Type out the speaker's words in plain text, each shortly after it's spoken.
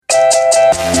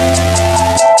Welcome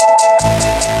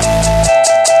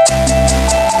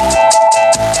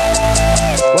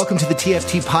to the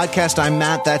TFT podcast. I'm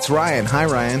Matt. That's Ryan. Hi,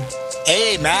 Ryan.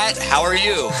 Hey, Matt. How are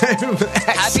you?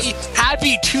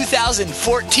 Happy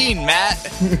 2014, Matt.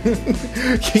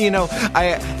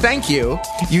 I thank you.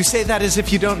 You say that as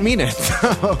if you don't mean it.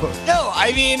 No,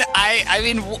 I mean,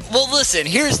 well, listen,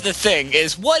 here's the thing,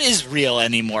 is what is real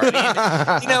anymore?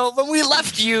 I mean, when we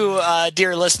left you,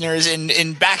 dear listeners,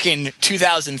 back in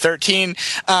 2013,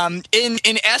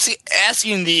 in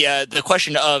asking the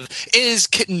question of, is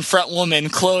Kitten front woman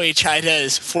Chloe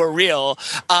Chaidez for real,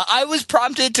 I was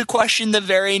prompted to question the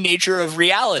very nature of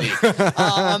reality.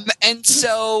 And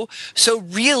so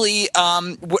really,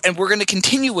 and we're going to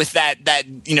continue with that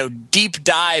deep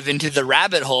dive into the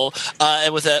rabbit hole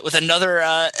with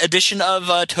another edition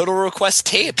of Total Request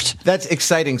Taped. That's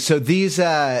exciting. So these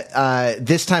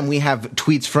this time we have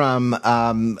tweets from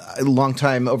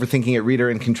longtime Overthinking It reader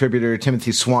and contributor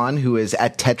Timothy Swan, who is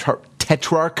at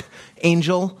Tetrarch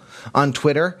Angel on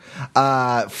Twitter,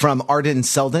 from Arden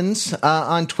Seldens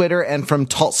on Twitter, and from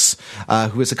Tulse,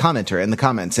 who is a commenter in the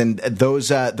comments. And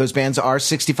those bands are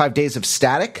 65 Days of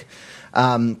Static,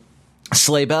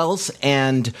 Sleigh Bells,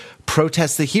 and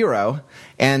Protest the Hero.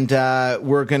 And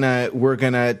we're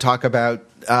gonna talk about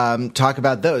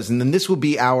those, and then this will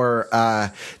be our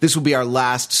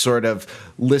last sort of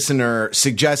listener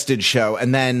suggested show,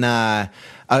 and then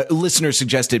listener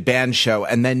suggested band show,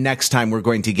 and then next time we're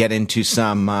going to get into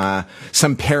some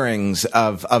pairings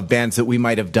of bands that we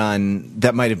might have done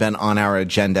that might have been on our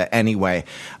agenda anyway,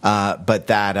 but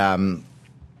that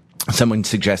someone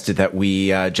suggested that we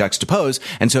juxtapose.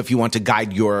 And so if you want to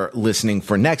guide your listening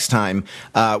for next time,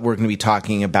 we're going to be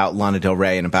talking about Lana Del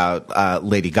Rey and about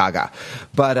Lady Gaga.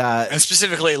 But and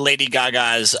specifically Lady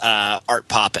Gaga's Art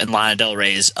Pop and Lana Del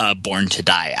Rey's Born to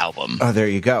Die album. Oh, there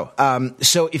you go.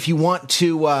 So if you want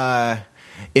to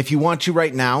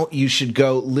right now, you should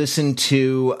go listen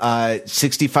to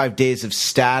 65 Days of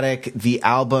Static. The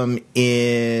album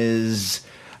is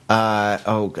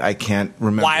I can't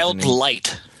remember. Wild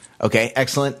Light. Okay,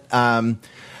 excellent.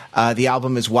 The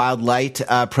album is Wild Light.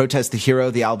 Protest the Hero,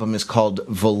 the album is called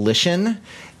Volition.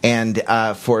 And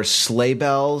for Sleigh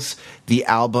Bells, the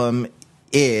album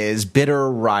is Bitter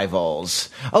Rivals.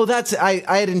 Oh, I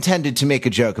had intended to make a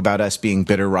joke about us being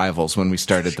bitter rivals when we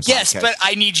started the podcast. Yes, but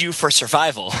I need you for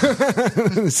survival.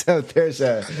 So there's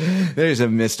a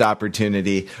missed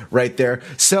opportunity right there.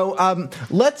 So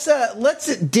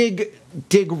let's dig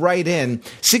right in.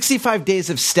 65 Days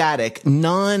of Static,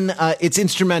 it's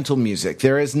instrumental music.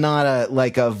 There is not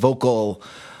a vocal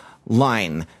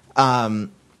line.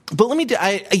 But let me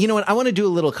you know what? I want to do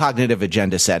a little cognitive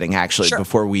agenda setting, actually, sure,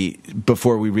 before we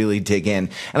really dig in.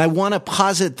 And I want to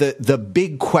posit the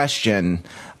big question,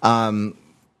 or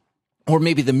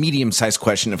maybe the medium-sized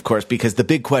question, of course, because the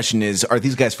big question is, are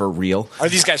these guys for real? Are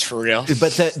these guys for real?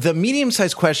 But the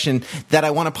medium-sized question that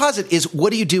I want to posit is,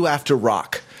 what do you do after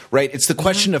rock? Right? It's the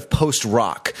question of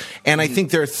post-rock. And I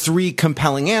think there are three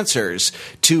compelling answers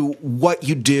to what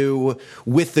you do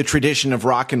with the tradition of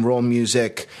rock and roll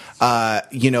music,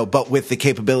 but with the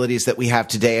capabilities that we have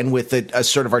today, and with a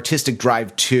sort of artistic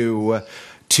drive to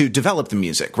develop the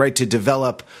music, right? To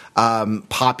develop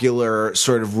popular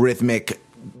sort of rhythmic,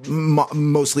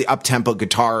 mostly up-tempo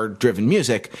guitar-driven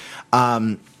music.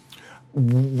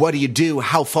 What do you do?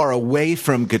 How far away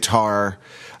from guitar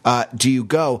do you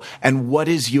go, and what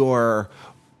is your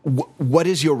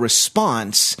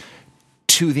response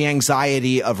to the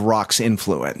anxiety of rock's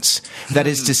influence? That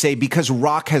is to say, because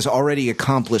rock has already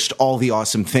accomplished all the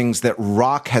awesome things that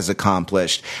rock has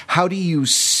accomplished, how do you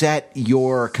set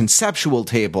your conceptual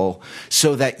table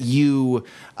so that you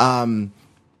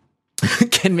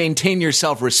can maintain your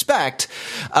self-respect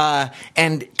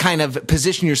and kind of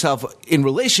position yourself in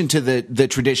relation to the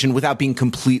tradition without being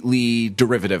completely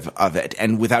derivative of it,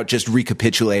 and without just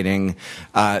recapitulating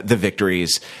the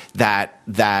victories that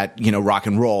rock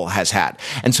and roll has had.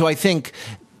 And so I think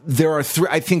there are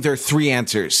three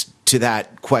answers to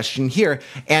that question here,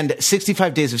 and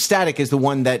 65 Days of Static is the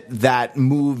one that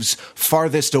moves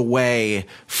farthest away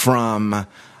from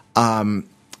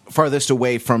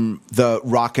the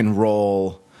rock and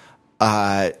roll,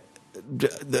 from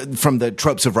the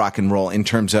tropes of rock and roll in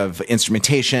terms of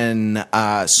instrumentation,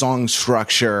 song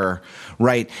structure,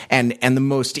 right? And the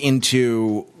most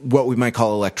into what we might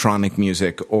call electronic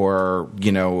music, or,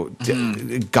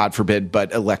 God forbid,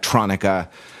 but electronica.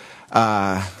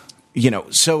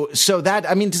 So that,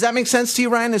 I mean, does that make sense to you,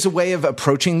 Ryan, as a way of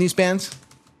approaching these bands?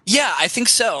 Yeah, I think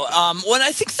so.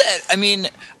 I think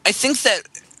that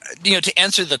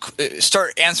to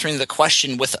start answering the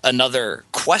question with another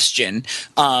question,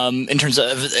 in terms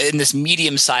of in this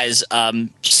medium size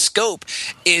scope,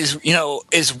 is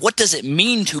what does it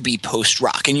mean to be post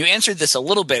rock? And you answered this a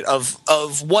little bit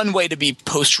of one way to be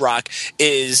post rock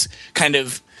is kind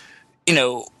of,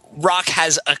 rock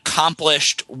has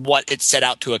accomplished what it set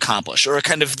out to accomplish, or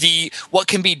kind of what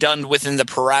can be done within the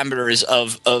parameters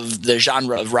of the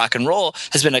genre of rock and roll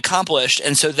has been accomplished.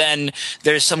 And so then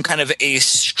there's some kind of a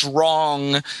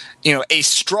strong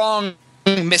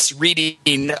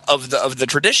misreading of the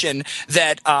tradition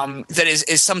that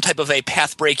is some type of a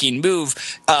path breaking move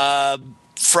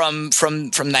from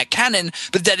that canon,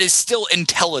 but that is still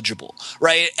intelligible,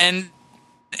 right?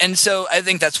 And so I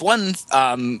think that's one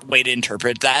way to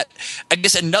interpret that. I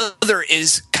guess another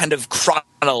is kind of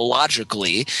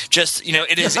chronologically, just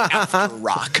it is after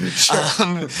rock, and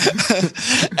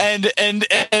I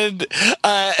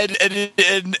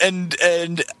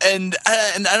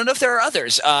don't know if there are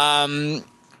others.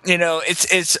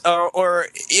 It's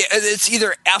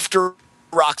either after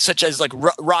rock, such as like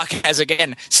rock has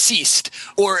again ceased,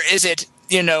 or is it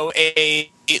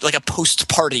like a post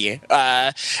party,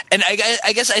 and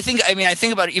I guess I think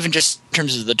about it even just in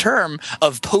terms of the term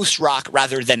of post rock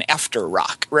rather than after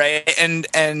rock, right? And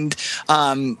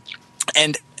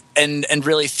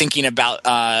really thinking about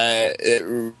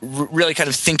really kind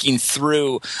of thinking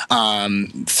through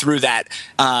that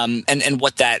and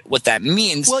what that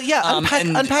means. Well, yeah,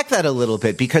 unpack that a little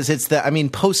bit, because it's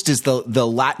post is the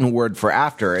Latin word for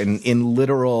after, and in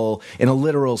a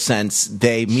literal sense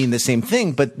they mean the same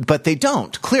thing, but they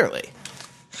don't, clearly.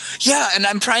 Yeah, and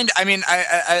I'm trying to.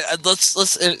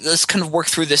 Let's kind of work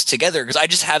through this together, because I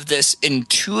just have this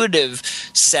intuitive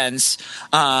sense.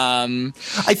 I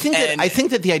think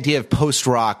that the idea of post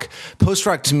rock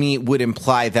to me would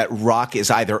imply that rock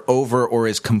is either over or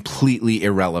is completely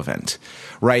irrelevant,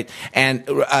 right? And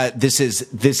this is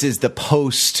the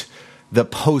post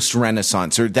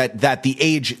Renaissance, or that the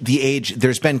age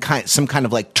there's been some kind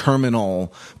of like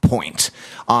terminal point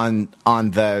on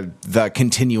the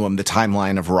continuum, the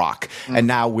timeline of rock, and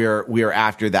now we're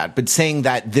after that. But saying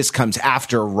that this comes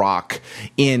after rock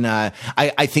I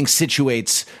think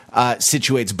situates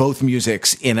both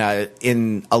musics in a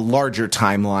larger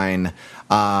timeline,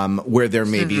 where there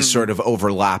may be sort of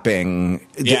overlapping.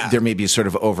 Yeah. There may be sort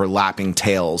of overlapping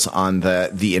tales on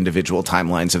the individual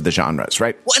timelines of the genres,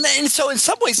 right? Well, and so in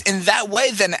some ways, in that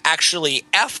way, then actually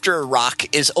after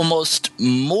rock is almost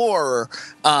more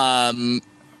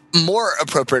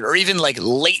appropriate, or even like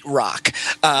late rock,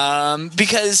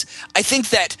 because I think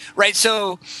that, right,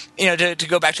 so to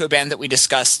go back to a band that we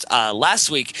discussed last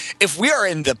week, if we are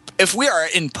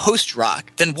in post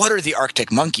rock, then what are the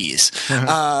Arctic Monkeys?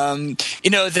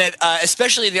 That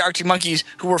especially the Arctic Monkeys,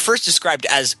 who were first described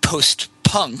as post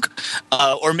punk,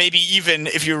 or maybe even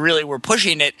if you really were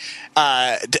pushing it,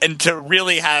 and to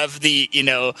really have the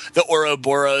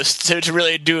Ouroboros, to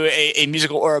really do a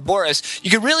musical Ouroboros, you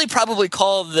could really probably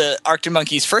call the Arctic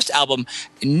Monkeys' first album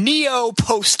neo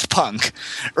post punk,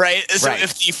 right? So right.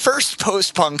 If the first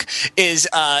post punk is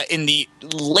in the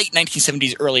late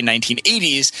 1970s, early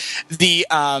 1980s, the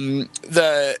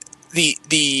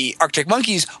Arctic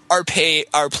Monkeys are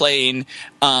playing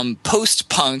post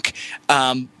punk.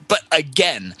 But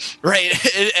again, right?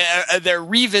 They're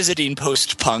revisiting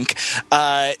post-punk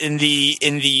in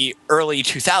the early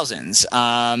 2000s,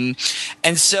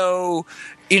 and so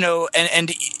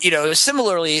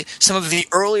similarly, some of the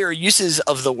earlier uses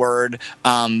of the word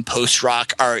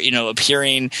post-rock are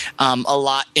appearing a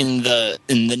lot in the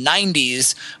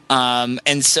 90s,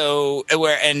 and so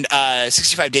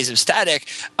 65 Days of Static.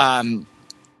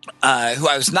 Who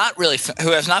I was not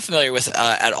familiar with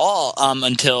at all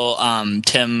until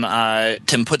Tim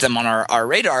put them on our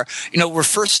radar. We're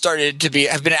first started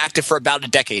have been active for about a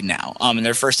decade now. And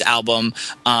their first album,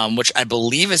 which I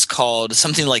believe is called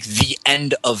something like The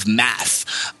End of Math,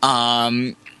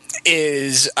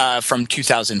 is from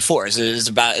 2004. So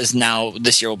is now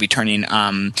this year will be turning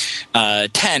 10,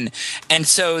 and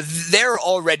so they're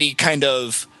already kind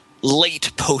of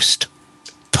late post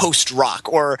rock,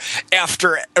 or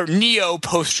after, or neo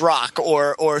post rock,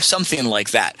 or something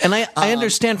like that. And I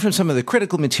understand from some of the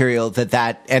critical material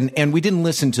that and we didn't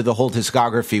listen to the whole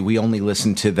discography. We only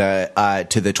listened to the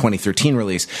 2013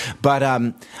 release. But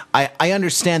I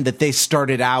understand that they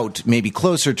started out maybe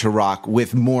closer to rock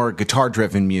with more guitar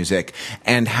driven music,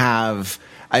 and have.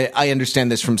 I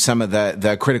understand this from some of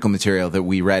the critical material that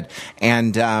we read,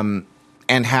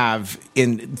 and have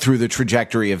through the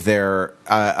trajectory of their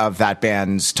of that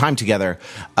band's time together,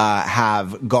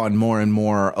 have gone more and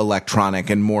more electronic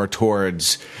and more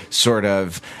towards sort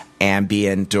of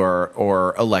ambient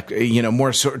or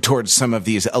more towards some of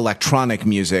these electronic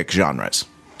music genres.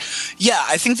 Yeah,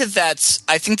 I think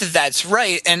that's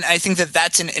right, and I think that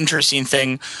that's an interesting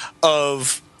thing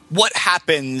of what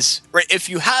happens, right? If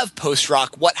you have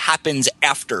post-rock, what happens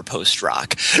after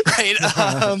post-rock, right?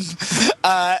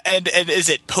 And is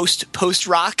it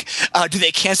post-rock? Do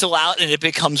they cancel out and it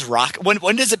becomes rock?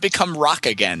 When does it become rock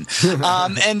again?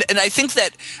 And I think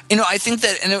that, and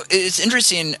it's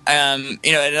interesting,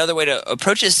 another way to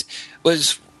approach this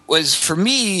was for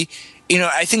me,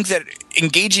 I think that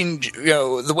engaging,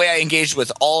 the way I engaged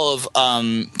with all of,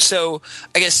 so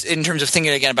I guess in terms of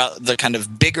thinking again about the kind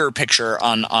of bigger picture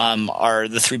on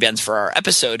the three bands for our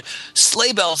episode,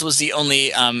 Sleigh Bells was the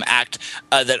only act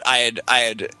that I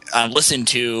had listened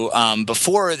to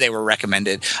before they were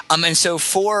recommended, and so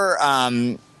for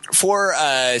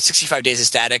 65 Days of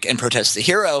Static and Protest the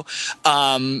Hero,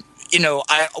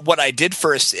 what I did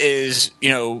first is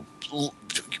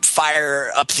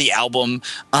fire up the album,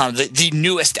 the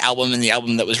newest album and the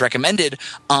album that was recommended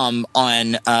on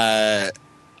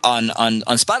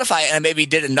Spotify, and I maybe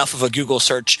did enough of a Google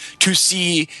search to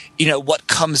see what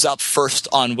comes up first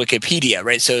on Wikipedia,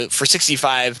 right? So for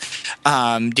 65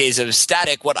 Days of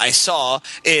Static, what I saw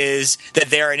is that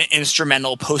they're an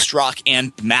instrumental post-rock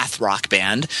and math rock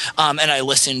band, and I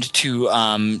listened to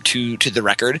the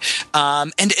record,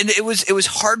 and it was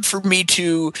hard for me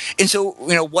to, and so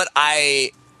what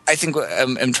I think what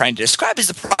I'm trying to describe is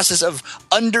the process of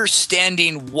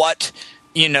understanding what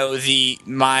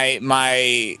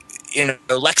my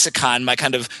lexicon, my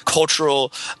kind of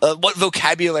cultural, what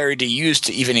vocabulary to use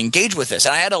to even engage with this.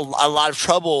 And I had a lot of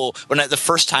trouble the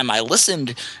first time I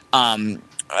listened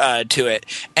to it.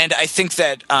 And I think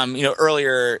that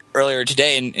earlier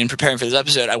today in preparing for this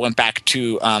episode, I went back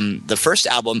to the first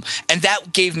album, and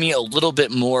that gave me a little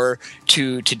bit more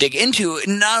to dig into,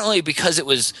 not only because it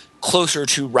was closer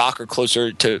to rock or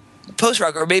closer to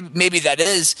post-rock, or maybe that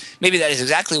is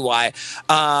exactly why,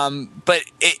 but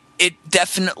it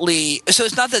definitely, so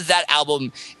it's not that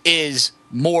album is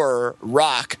more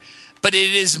rock, but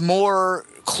it is more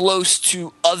close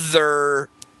to other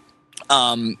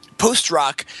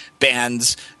post-rock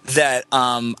bands that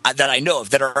I know of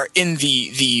that are in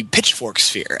the Pitchfork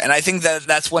sphere. And I think that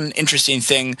that's one interesting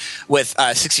thing with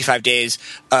 65 Days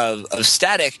of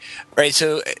Static, right?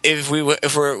 So if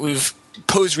we've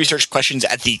posed research questions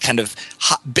at the kind of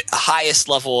highest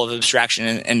level of abstraction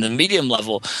and the medium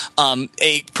level,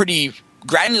 a pretty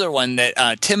granular one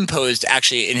that Tim posed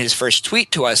actually in his first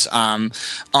tweet to us on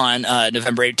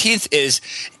November 18th is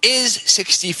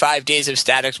 65 Days of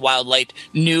Static's Wild Light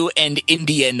new and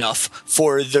indie enough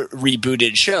for the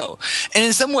rebooted show? And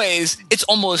in some ways, it's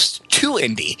almost too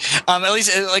indie. At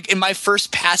least, like in my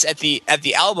first pass at the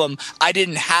album, I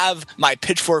didn't have my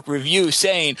Pitchfork review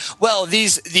saying, "Well,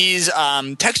 these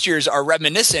textures are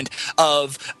reminiscent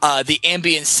of the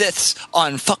ambient synths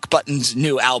on Fuck Button's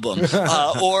new album,"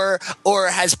 or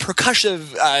has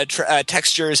percussive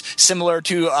textures similar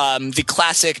to the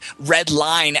classic Red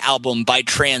Line album by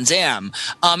Trans Am.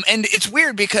 And it's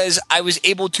weird because I was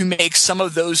able to make some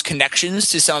of those connections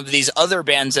to some of these other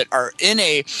bands that are in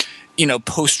a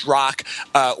post-rock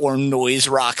or noise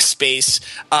rock space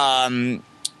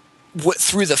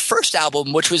through the first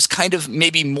album, which was kind of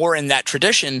maybe more in that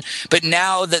tradition. But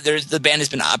now that the band has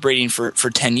been operating for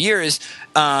 10 years,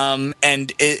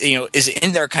 and is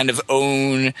in their kind of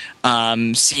own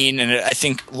scene, and I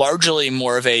think largely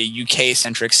more of a UK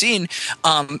centric scene,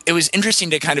 it was interesting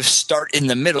to kind of start in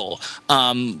the middle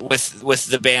with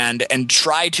the band and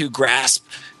try to grasp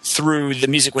through the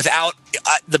music without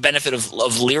the benefit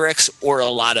of lyrics or a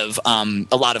lot of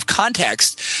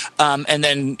context, and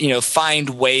then find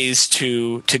ways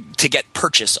to get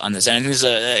purchase on this. And I think this is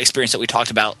an experience that we talked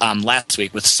about last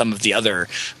week with some of the other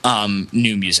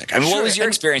new music. I mean, what was your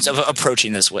experience of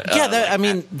approaching this with?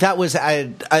 That was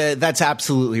that's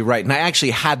absolutely right. And I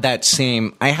actually had that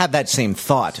same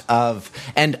thought of,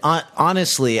 and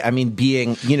honestly, I mean,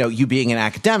 being you being an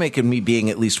academic and me being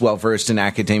at least well versed in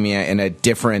academia in a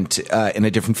different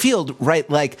field, right?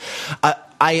 Like,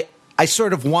 I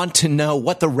sort of want to know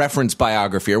what the reference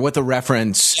biography or what the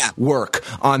reference work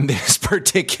on this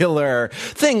particular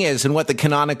thing is, and what the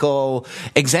canonical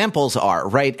examples are,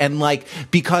 right? And like,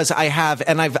 because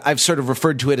I've sort of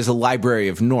referred to it as a library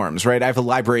of norms, right? I have a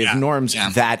library of norms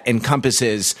that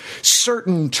encompasses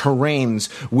certain terrains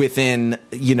within,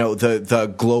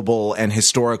 the global and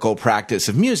historical practice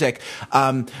of music,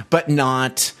 but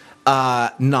not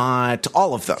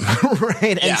all of them,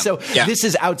 right? And so this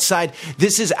is outside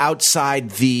the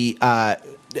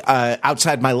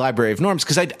outside my library of norms,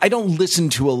 because I don't listen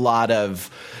to a lot of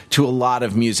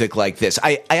music like this.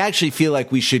 I actually feel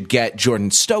like we should get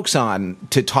Jordan Stokes on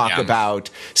to talk about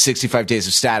 65 Days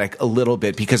of Static a little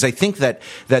bit, because I think that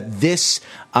this,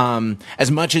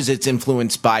 as much as it's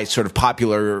influenced by sort of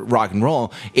popular rock and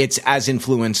roll, it's as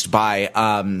influenced by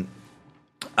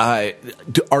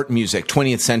art music,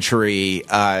 20th century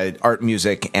art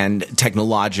music, and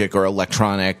technologic or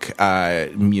electronic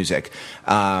music.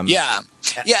 Yeah,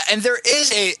 and there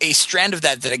is a strand of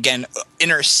that again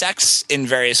intersects in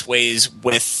various ways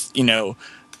with,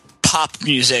 pop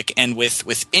music and with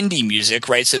indie music,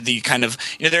 right? So the kind of,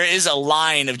 there is a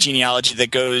line of genealogy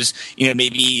that goes,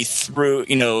 maybe through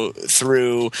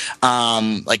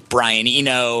like Brian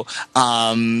Eno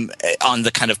on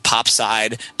the kind of pop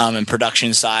side and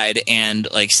production side, and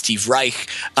like Steve Reich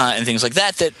and things like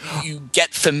that you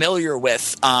get familiar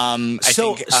with. I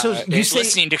think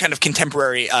listening to kind of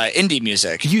contemporary indie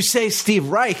music. You say Steve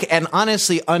Reich, and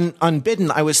honestly,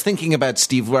 unbidden, I was thinking about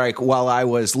Steve Reich while I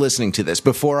was listening to this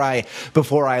before I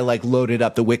like loaded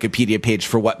up the Wikipedia page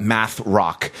for what math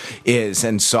rock is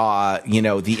and saw,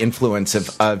 the influence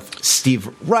of Steve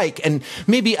Reich. And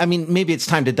maybe it's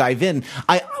time to dive in.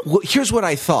 Here's what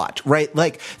I thought, right?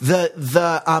 Like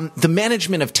the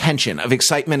management of tension, of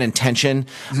excitement and tension,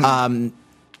 I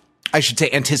should say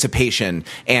anticipation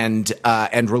and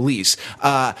release,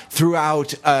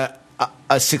 throughout a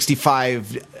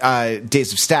 65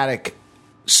 Days of Static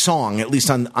song, at least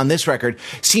on this record,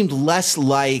 seemed less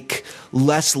like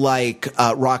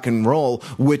rock and roll,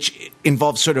 which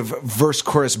involves sort of verse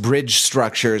chorus bridge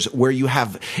structures where you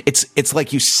have it's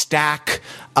like you stack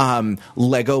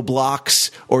Lego blocks,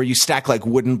 or you stack like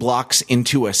wooden blocks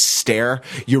into a stair.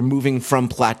 You're moving from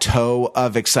plateau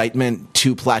of excitement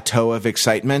to plateau of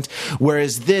excitement,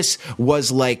 whereas this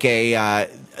was like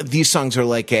these songs are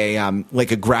like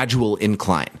a gradual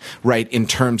incline, right, in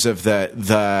terms of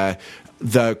the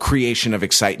creation of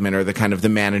excitement, or the kind of the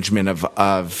management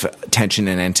of tension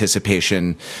and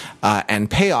anticipation and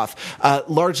payoff,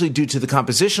 largely due to the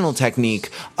compositional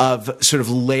technique of sort of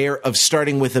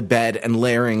starting with a bed and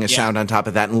layering a sound on top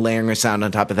of that, and layering a sound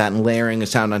on top of that, and layering a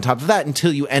sound on top of that,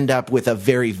 until you end up with a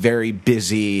very, very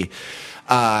busy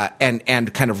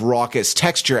and kind of raucous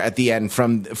texture at the end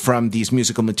from these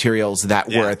musical materials that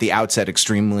were at the outset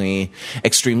extremely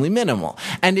minimal.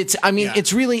 And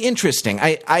it's really interesting.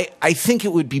 I think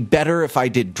it would be better if I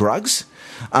did drugs.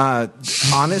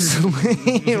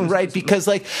 Honestly, right? Because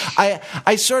like I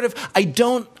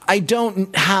don't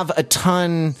have a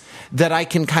ton that I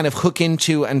can kind of hook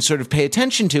into and sort of pay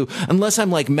attention to unless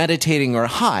I'm like meditating or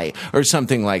high or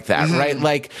something like that, right?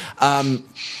 Like,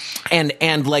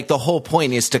 and like the whole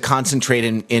point is to concentrate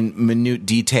in minute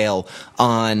detail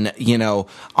on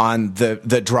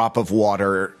the drop of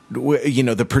water,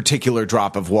 the particular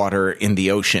drop of water in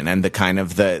the ocean, and the kind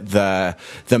of the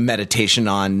meditation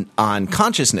on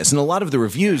consciousness. And a lot of the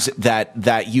reviews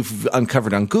that you've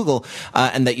uncovered on Google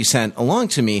and that you sent along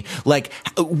to me, like,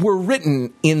 were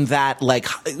written in that like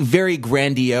very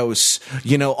grandiose,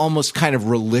 almost kind of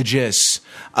religious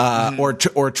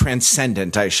or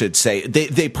transcendent, I should say.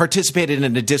 They participated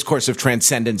in a discourse of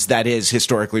transcendence that is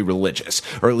historically religious,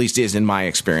 or at least is in my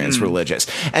experience religious.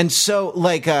 And so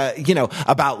like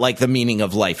about like the meaning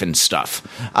of life and stuff.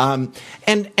 And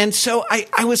so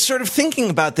I was sort of thinking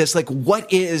about this, like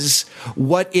what is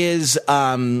this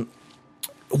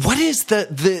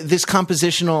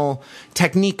compositional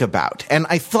technique about? And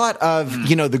I thought of,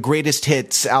 the greatest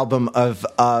hits album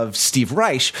of Steve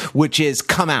Reich, which is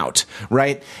Come Out,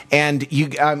 right? And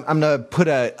I'm going to put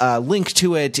a link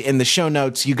to it in the show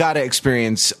notes. You got to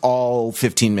experience all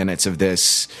 15 minutes of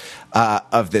this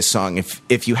song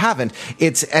if you haven't.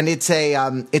 It's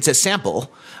a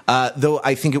sample, though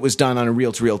I think it was done on a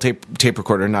reel-to-reel tape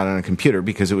recorder, not on a computer,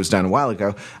 because it was done a while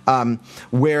ago,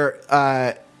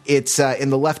 where it's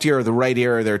in the left ear or the right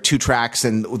ear. There are two tracks,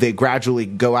 and they gradually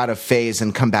go out of phase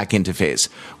and come back into phase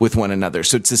with one another.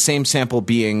 So it's the same sample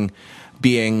being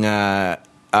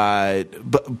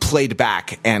played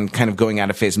back and kind of going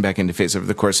out of phase and back into phase over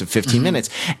the course of 15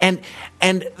 minutes. And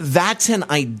that's an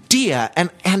idea,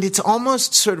 and it's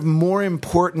almost sort of more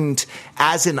important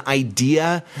as an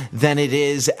idea than it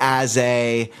is as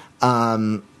a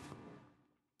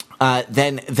than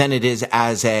it is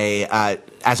as a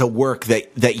as a work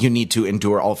that you need to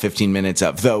endure all 15 minutes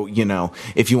of. Though,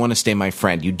 if you want to stay my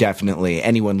friend, you definitely,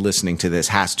 anyone listening to this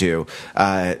has to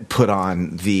put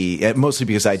on mostly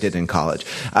because I did in college,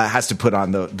 has to put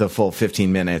on the full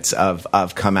 15 minutes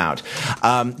of Come Out.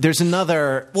 There's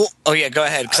another. Well, oh yeah, go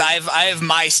ahead, because I have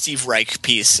my Steve Reich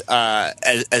piece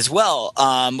as well.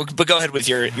 But go ahead with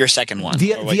your second one.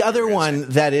 The other one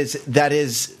that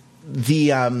is the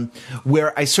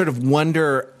where I sort of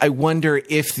wonder. I wonder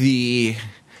if the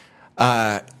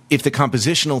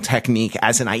compositional technique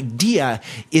as an idea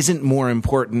isn't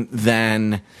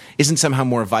somehow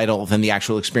more vital than the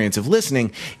actual experience of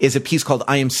listening, is a piece called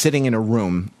 "I Am Sitting in a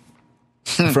Room."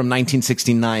 From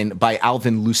 1969 by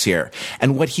Alvin Lucier.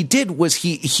 And what he did was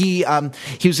he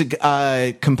was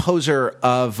a composer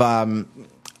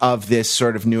of this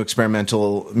sort of new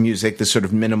experimental music, this sort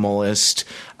of minimalist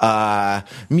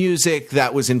music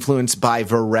that was influenced by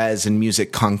Varese and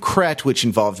musique concrète, which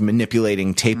involved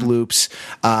manipulating tape loops.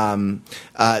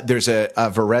 There's a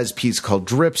Varese piece called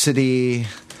Dripsody,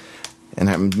 and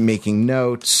I'm making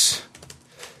notes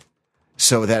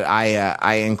so that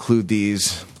I include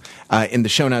these in the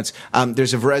show notes.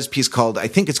 There's a Varese piece called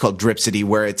Dripsody,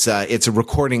 where it's a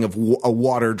recording of a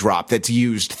water drop that's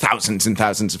used thousands and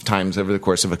thousands of times over the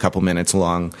course of a couple minutes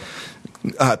long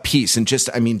piece. And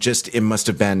it must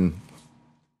have been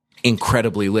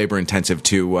incredibly labor intensive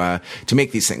to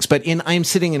make these things. But in I Am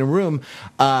Sitting in a Room,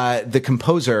 the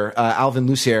composer, Alvin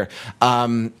Lucier,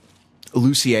 I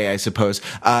suppose,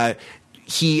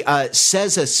 he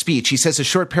says a speech, he says a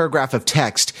short paragraph of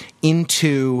text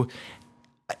into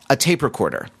a tape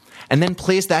recorder, and then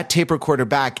plays that tape recorder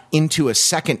back into a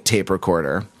second tape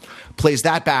recorder, plays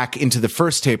that back into the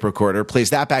first tape recorder,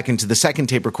 plays that back into the second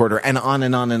tape recorder, and on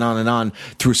and on and on and on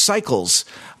through cycles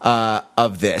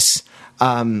of this,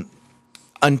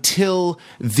 until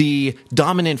the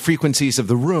dominant frequencies of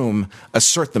the room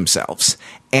assert themselves.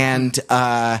 And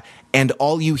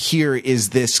all you hear is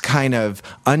this kind of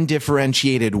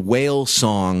undifferentiated wail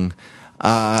song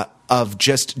of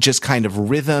just kind of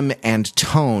rhythm and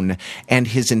tone, and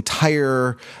his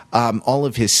entire all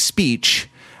of his speech,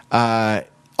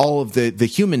 all of the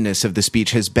humanness of the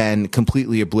speech has been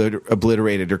completely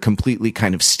obliterated or completely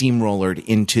kind of steamrollered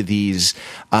into these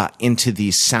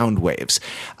sound waves.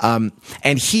 And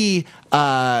he,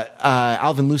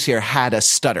 Alvin Lucier, had a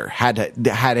stutter, had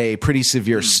a pretty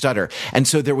severe stutter. And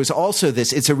so there was also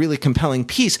this, it's a really compelling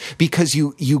piece because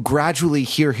you gradually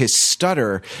hear his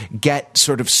stutter get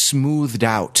sort of smoothed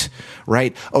out,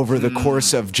 right, over the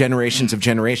course of generations.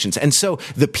 And so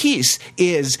the piece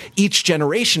is each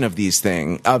generation of this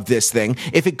thing,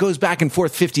 if it goes back and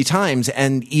forth 50 times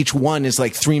and each one is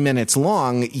like 3 minutes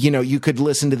long, you could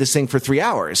listen to this thing for 3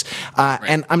 hours. Right.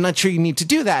 And I'm not sure you need to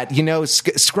do that,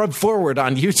 scrub forward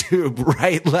on YouTube,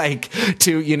 right? Like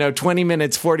to, 20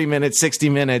 minutes, 40 minutes, 60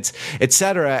 minutes,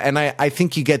 etc. And I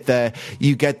think you get the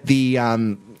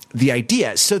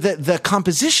idea. So that the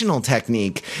compositional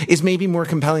technique is maybe more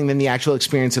compelling than the actual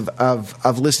experience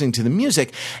of listening to the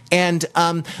music. And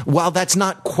while that's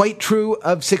not quite true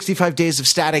of 65 Days of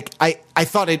Static, I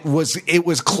thought it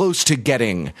was close to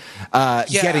getting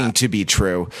to be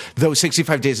true. Though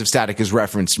 65 Days of Static is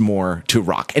referenced more to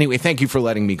rock. Anyway, thank you for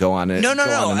letting me go on it. No.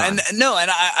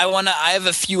 I have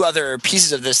a few other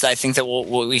pieces of this that I think that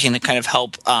we can kind of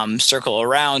help circle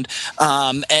around.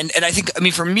 And I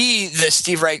think, for me, the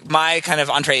Steve Reich, my kind of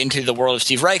entree into the world of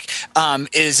Steve Reich,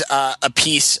 is a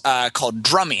piece called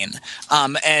Drumming.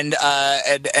 And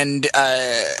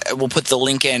we'll put the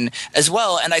link in as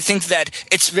well. And I think that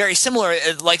it's very similar,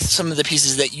 like some of the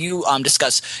pieces that you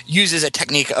discuss, uses a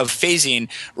technique of phasing,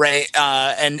 right?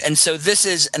 And so this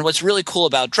is, and what's really cool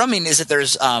about drumming is that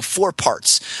there's 4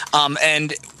 parts.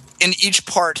 And in each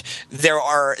part, there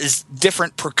is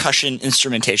different percussion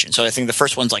instrumentation. So I think the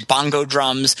first one's like bongo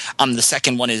drums. The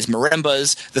second one is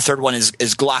marimbas. The third one is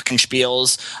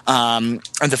glockenspiels. And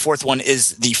the fourth one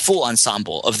is the full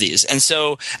ensemble of these. And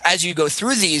so as you go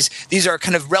through these are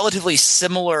kind of relatively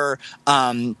similar.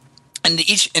 And in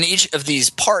each of these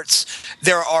parts,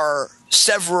 there are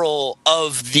several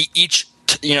of the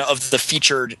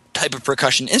featured type of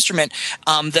percussion instrument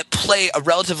that play a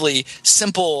relatively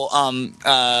simple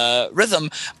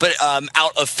rhythm, but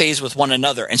out of phase with one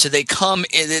another, and so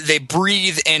they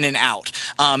breathe in and out,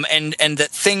 and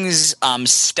that things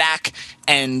stack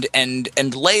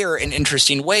and layer in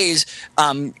interesting ways,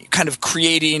 kind of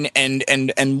creating and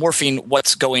morphing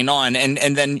what's going on, and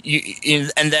then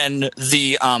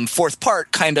the fourth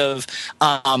part kind of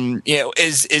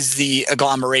is the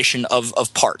agglomeration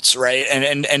of parts, right,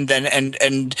 and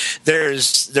then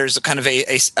there's kind of a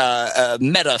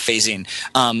meta phasing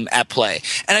at play,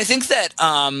 and I think that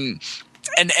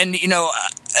you know,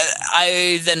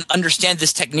 I then understand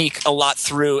this technique a lot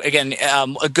through, again,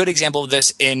 a good example of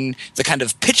this in the kind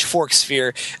of pitchfork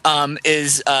sphere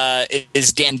is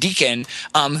Dan Deacon,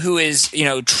 who is, you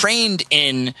know, trained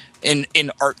in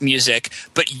art music,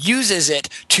 but uses it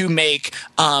to make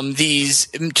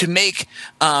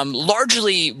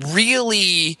largely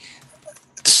really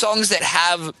songs that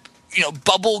have, you know,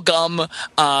 bubblegum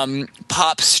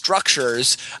pop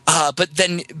structures, but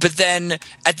then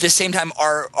at the same time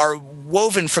are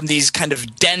woven from these kind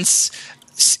of dense,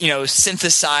 you know,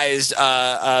 synthesized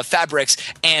fabrics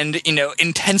and, you know,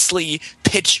 intensely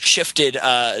pitch shifted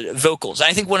vocals. And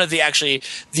I think one of the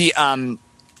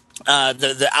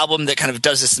album that kind of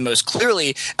does this the most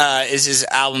clearly is his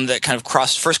album that kind of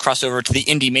first crossed over to the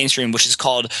indie mainstream, which is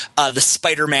called The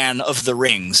Spider-Man of the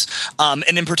Rings.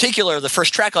 And in particular, the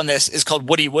first track on this is called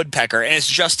Woody Woodpecker, and it's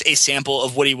just a sample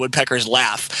of Woody Woodpecker's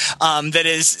laugh that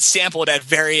is sampled at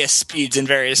various speeds and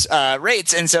various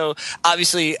rates. And so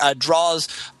obviously draws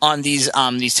on these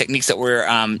techniques that we're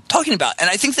talking about.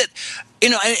 And I think that, you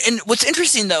know, and what's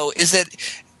interesting though is that,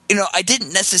 you know, I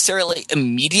didn't necessarily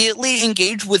immediately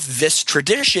engage with this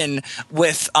tradition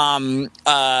with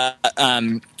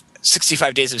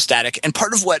 65 Days of Static, and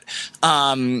part of what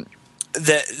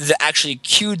that actually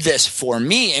cued this for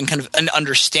me and kind of an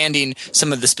understanding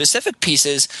some of the specific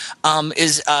pieces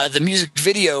is the music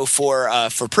video for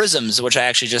Prisms, which I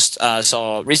actually just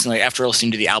saw recently after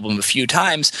listening to the album a few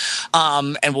times,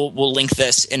 and we'll link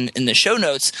this in the show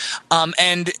notes.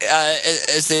 And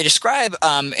as they describe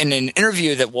in an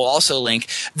interview that we'll also link,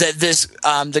 that this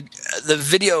the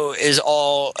video is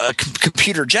all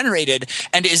computer generated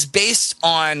and is based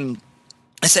on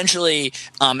essentially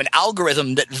an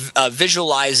algorithm that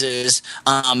visualizes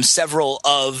several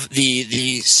of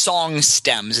the song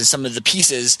stems and some of the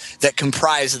pieces that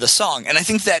comprise the song. And I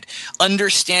think that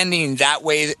understanding that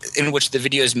way in which the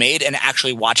video is made and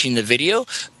actually watching the video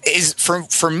is,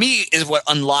 for me, is what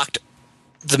unlocked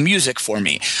the music for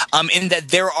me, in that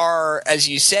there are, as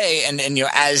you say, and you know,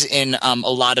 as in a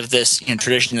lot of this, you know,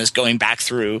 tradition that's going back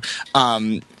through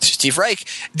Steve Reich,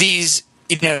 these,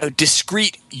 you know,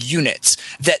 discrete units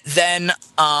that then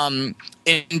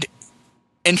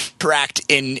interact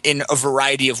in a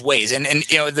variety of ways, and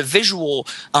you know, the visual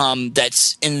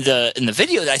that's in the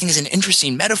video that I think is an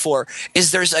interesting metaphor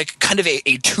is there's like kind of a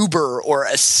tuber or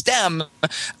a stem,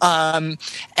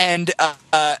 and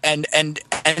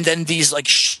then these like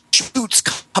shoots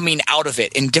coming out of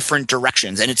it in different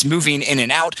directions, and it's moving in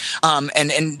and out,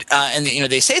 and you know,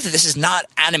 they say that this is not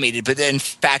animated, but in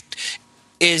fact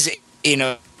is, you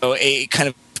know, a kind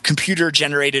of computer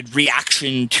generated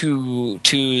reaction to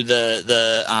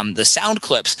the sound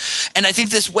clips. And I think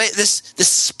this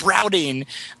sprouting, you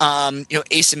know,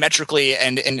 asymmetrically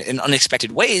and in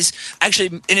unexpected ways,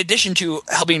 actually, in addition to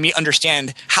helping me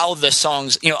understand how the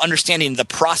songs, you know, understanding the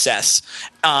process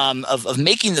of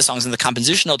making the songs and the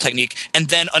compositional technique, and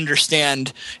then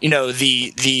understand, you know,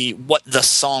 the what the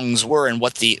songs were and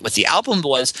what the album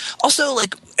was. Also,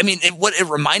 like, I mean, what it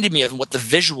reminded me of, and what the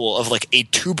visual of like a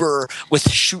tuber with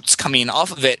shoots coming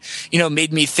off of it, you know,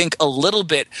 made me think a little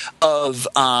bit of,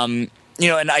 you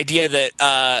know, an idea that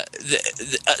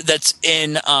that's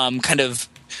in kind of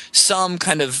some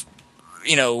kind of,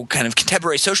 you know, kind of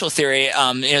contemporary social theory,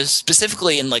 you know,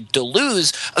 specifically in like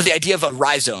Deleuze, of the idea of a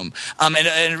rhizome,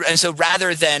 and so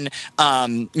rather than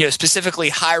you know, specifically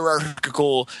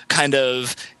hierarchical kind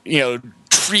of, you know,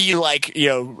 tree-like, you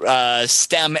know,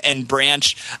 stem and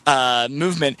branch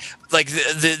movement, like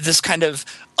this kind of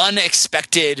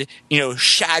unexpected, you know,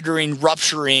 shattering,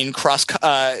 rupturing,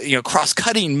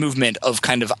 cross-cutting movement of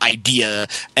kind of idea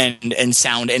and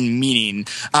sound and meaning,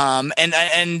 and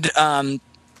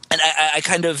I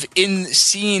kind of, in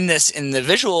seeing this in the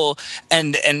visual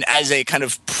and as a kind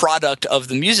of product of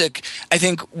the music, I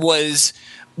think was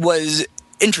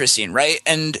interesting, right?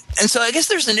 And so I guess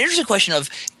there's an interesting question of,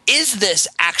 is this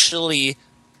actually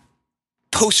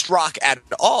post-rock at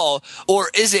all, or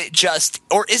is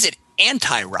it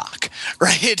anti-rock,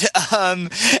 right?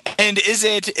 And is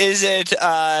it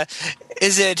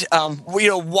you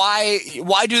know,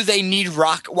 why do they need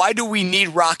rock? Why do we need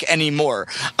rock anymore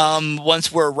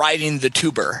once we're riding the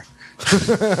tuber?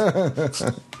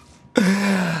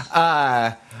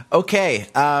 Okay.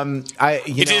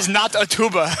 It is not a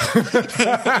tuba.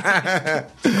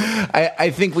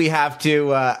 I think we have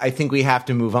to. I think we have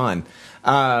to move on.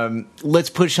 Let's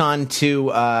push on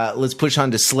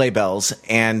to Sleigh Bells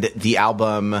and the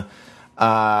album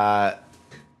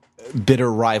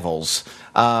Bitter Rivals.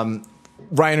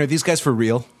 Ryan, are these guys for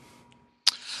real?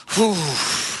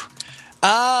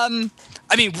 I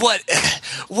mean, what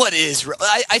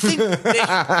I think they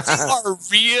are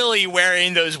really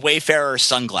wearing those Wayfarer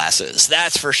sunglasses.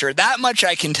 That's for sure. That much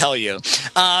I can tell you.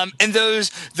 And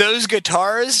those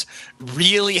guitars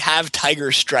really have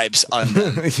tiger stripes on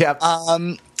them. Yep.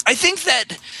 I think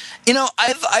that,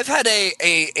 I've had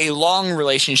a long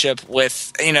relationship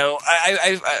with,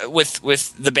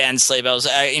 with the band Sleigh Bells.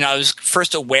 I was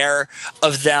first aware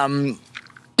of them,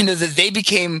 that they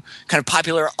became kind of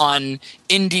popular on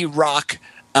indie rock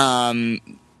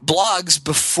blogs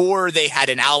before they had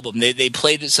an album. They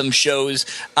played at some shows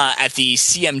at the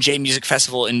CMJ Music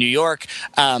Festival in New York,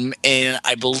 and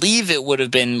I believe it would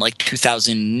have been like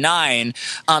 2009.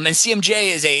 And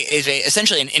CMJ is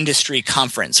essentially an industry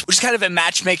conference, which is kind of a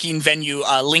matchmaking venue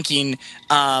linking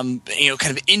kind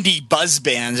of indie buzz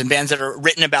bands and bands that are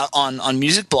written about on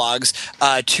music blogs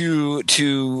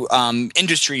to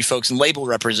industry folks and label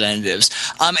representatives.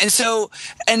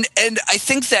 And I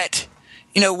think that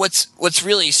what's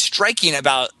really striking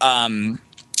about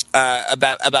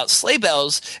Sleigh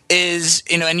Bells is,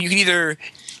 and you can either,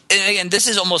 and again, this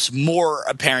is almost more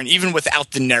apparent even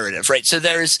without the narrative, right? So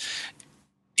there's,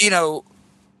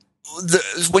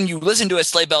 when you listen to a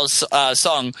Sleigh Bells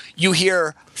song, you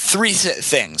hear three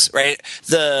things, right?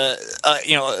 The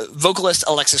vocalist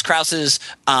Alexis Krause's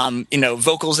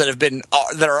vocals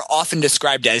that are often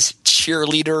described as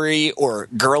cheerleadery or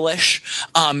girlish.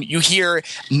 You hear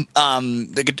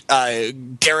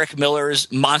Derek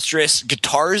Miller's monstrous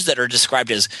guitars that are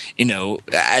described as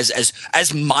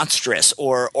as monstrous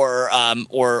or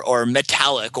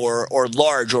metallic or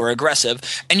large or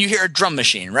aggressive, and you hear a drum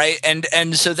machine, right?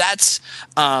 And so that's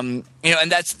and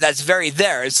that's very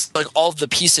there. It's like all of the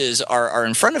pieces are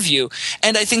in front of you.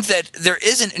 And I think that there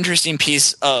is an interesting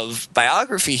piece of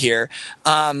biography here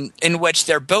in which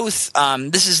they're both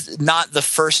this is not the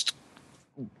first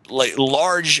like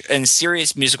large and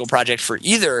serious musical project for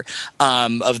either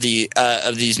of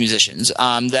these musicians.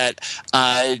 That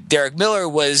Derek Miller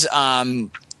was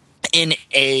in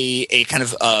a kind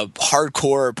of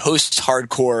hardcore,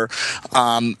 post-hardcore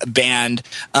band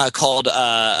called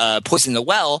Poison the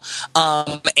Well,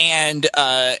 and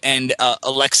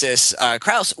Alexis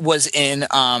Krause was in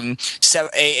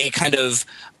a kind of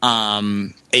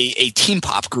a teen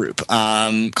pop group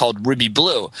called Ruby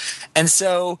Blue, and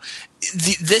so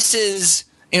this is.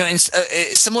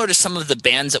 Similar to some of the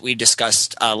bands that we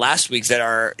discussed last week that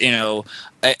are,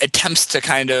 attempts to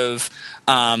kind of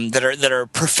that are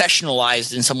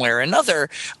professionalized in some way or another.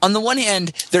 On the one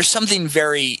hand, there's something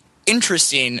very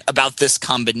interesting about this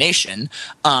combination,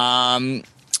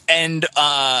 and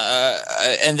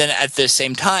then at the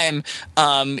same time,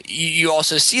 you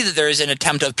also see that there is an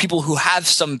attempt of people who have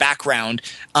some background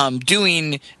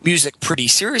doing music pretty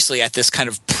seriously at this kind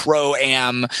of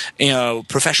pro-am,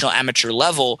 professional amateur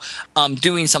level,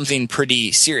 doing something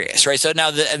pretty serious, right? So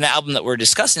now the album that we're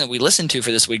discussing that we listened to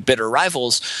for this week, Bitter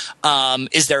Rivals,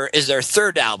 is their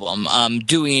third album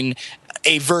doing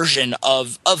a version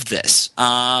of this,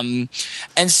 and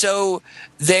so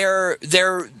they're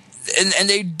and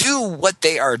they do what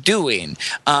they are doing,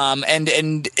 and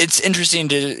it's interesting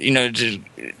to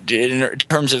in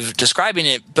terms of describing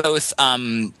it. Both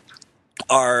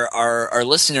our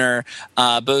listener,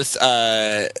 both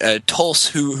Tulse,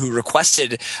 who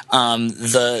requested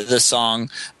the song,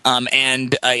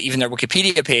 and even their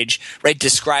Wikipedia page, right,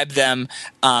 describe them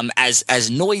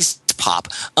as noise pop,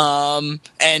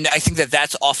 and I think that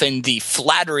that's often the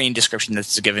flattering description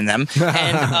that's given them,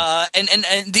 and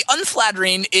the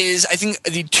unflattering is, I think,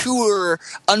 the two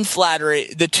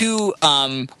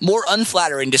more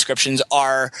unflattering descriptions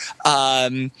are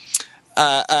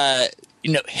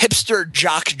hipster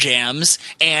jock jams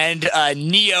and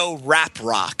neo rap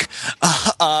rock,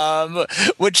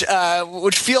 which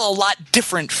feel a lot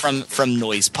different from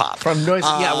noise pop. From noise,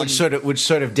 which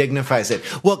sort of dignifies it.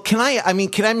 Well, can I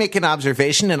make an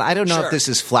observation? And I don't know Sure. if this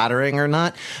is flattering or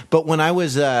not, but when I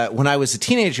was a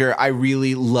teenager, I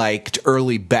really liked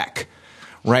early Beck.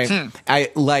 Right, I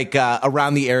like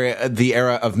around the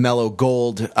era of Mellow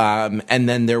Gold, and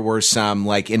then there were some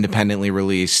like independently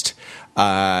released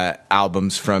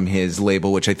albums from his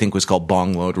label, which I think was called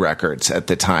Bong Load Records at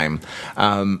the time,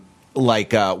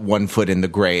 like One Foot in the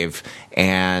Grave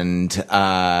and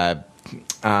I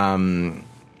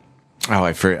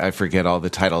forget all the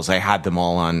titles. I had them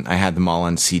all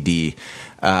on CD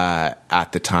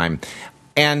at the time.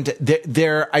 And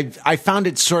I found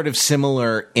it sort of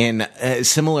similar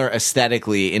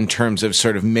aesthetically in terms of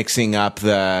sort of mixing up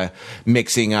the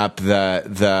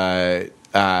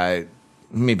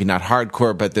maybe not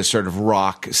hardcore, but this sort of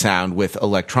rock sound with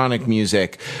electronic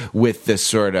music, with this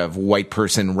sort of white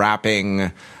person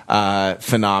rapping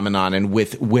phenomenon, and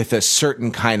with a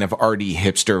certain kind of arty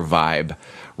hipster vibe,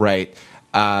 right?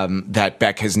 That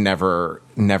Beck has never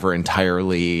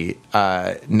entirely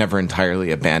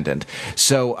abandoned.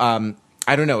 So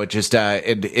I don't know. It just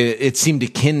it seemed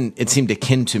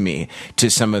akin to me to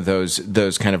some of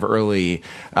those kind of early,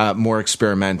 more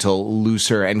experimental,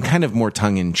 looser, and kind of more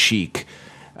tongue in cheek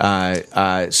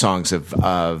songs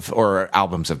of or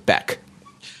albums of Beck.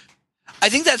 I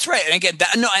think that's right, and again,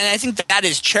 and I think that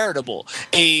is charitable.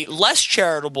 A less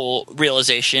charitable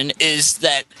realization is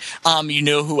that you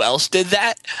know who else did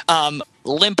that?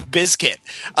 Limp Bizkit,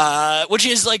 which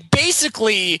is like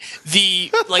basically the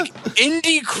like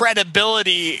indie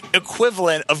credibility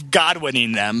equivalent of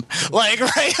Godwinning them, like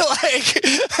right, like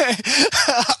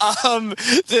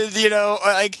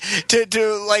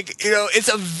it's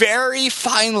a very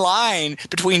fine line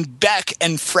between Beck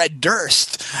and Fred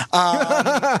Durst,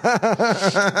 and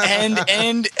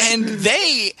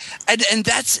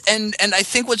I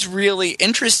think what's really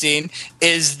interesting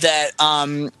is that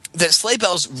that Sleigh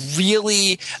Bells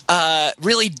really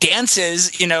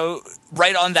dances,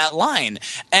 right on that line,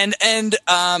 and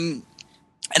I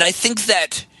think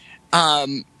that,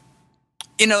 I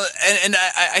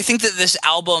think that this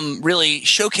album really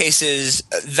showcases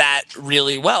that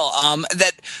really well.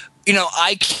 That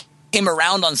I came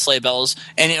around on Sleigh Bells,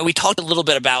 and we talked a little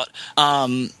bit about,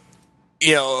 that.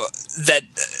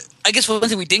 I guess one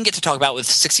thing we didn't get to talk about with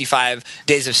 65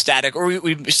 Days of Static, or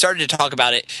we started to talk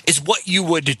about it, is what you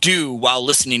would do while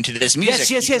listening to this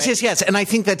music. Yes. And I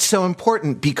think that's so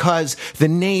important because the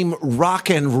name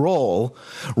rock and roll,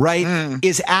 right,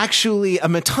 is actually a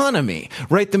metonymy,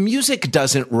 right? The music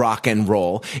doesn't rock and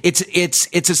roll. It's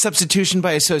a substitution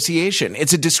by association.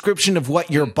 It's a description of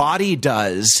what your body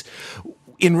does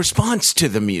in response to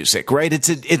the music, right?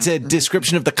 It's a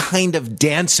description of the kind of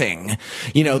dancing,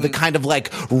 the kind of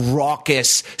like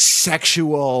raucous,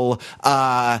 sexual,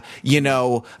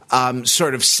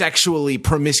 sort of sexually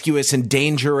promiscuous and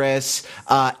dangerous,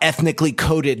 ethnically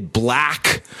coded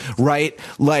black, right?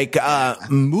 Like,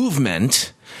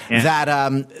 movement. Yeah.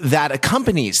 That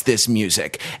accompanies this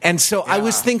music. And so I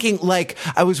was thinking,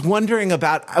 I was wondering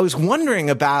about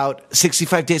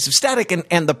 65 Days of Static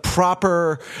and the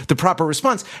proper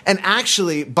response. And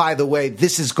actually, by the way,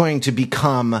 this is going to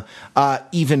become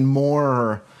even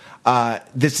more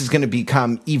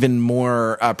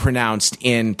pronounced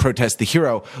in Protest the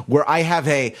Hero, where I have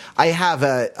a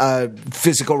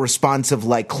physical response of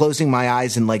like closing my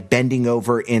eyes and like bending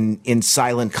over in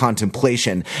silent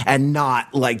contemplation and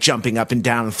not like jumping up and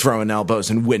down and throwing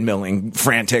elbows and windmilling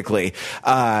frantically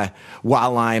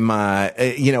while I'm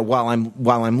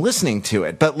listening to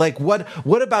it. But like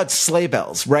what about Sleigh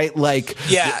Bells, right? Like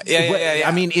yeah.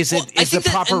 I mean, is the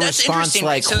proper response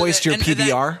like hoist your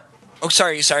PBR? Oh,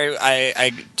 sorry.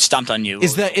 I stomped on you.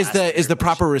 Is the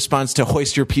proper response to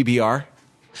hoist your PBR?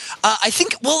 I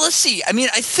think. Well, let's see. I mean,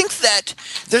 I think that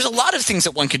there's a lot of things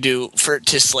that one could do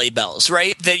to Sleigh Bells,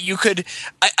 right? That you could.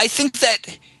 I think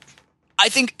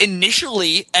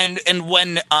initially, and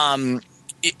when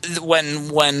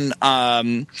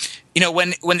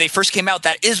when they first came out,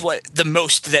 that is what the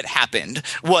most that happened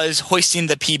was hoisting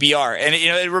the PBR. And,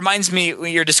 it reminds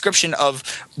me, your description of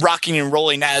rocking and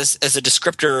rolling as a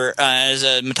descriptor, as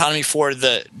a metonymy for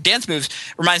the dance moves,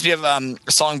 reminds me of a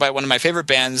song by one of my favorite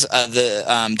bands, the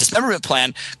Dismemberment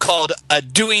Plan, called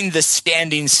Doing the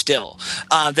Standing Still,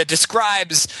 that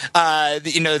describes,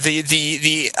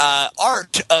 the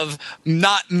art of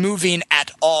not moving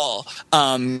at all,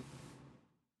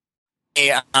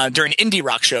 during indie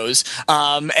rock shows,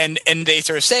 and they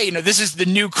sort of say, this is the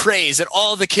new craze that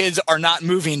all the kids are not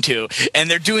moving to,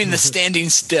 and they're doing the standing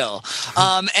still.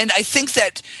 And I think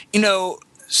that,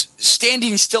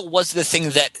 standing still was the thing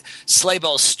that Sleigh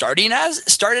Bells started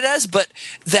as, but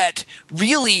that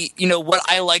really, what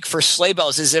I like for Sleigh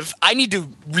Bells is if I need to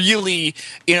really,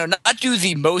 not do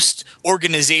the most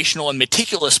organizational and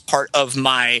meticulous part of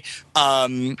my,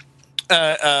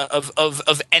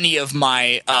 of any of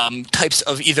my types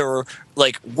of either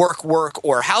like work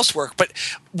or housework, but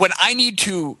when I need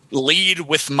to lead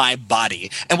with my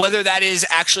body, and whether that is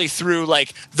actually through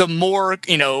like the more,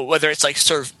 whether it's like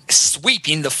sort of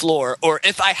sweeping the floor, or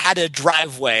if I had a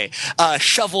driveway,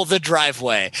 shovel the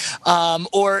driveway,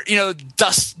 or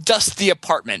dust the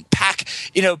apartment,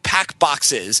 pack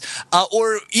boxes,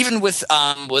 or even with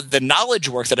the knowledge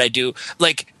work that I do,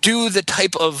 like do the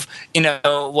type of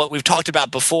what we've talked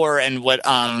about before and what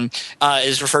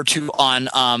is referred to on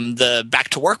the Back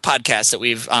to Work podcast that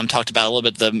we've talked about a little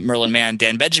bit, the Merlin Mann,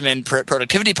 Dan Benjamin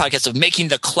productivity podcast, of making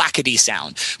the clackety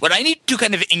sound. When I need to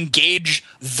kind of engage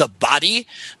the body,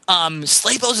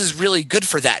 sleigh bells is really good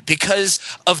for that because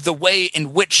of the way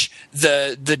in which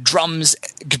the drums,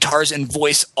 guitars, and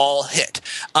voice all hit,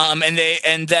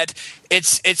 and that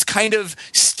it's kind of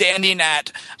standing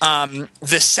at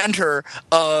the center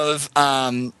of.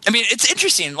 It's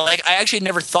interesting. Like, I actually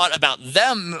never thought about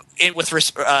them with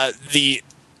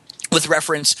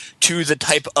reference to the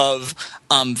type of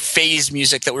phase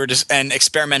music that we were and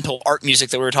experimental art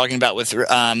music that we were talking about with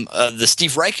the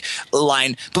Steve Reich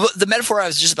line. But the metaphor I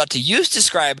was just about to use to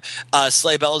describe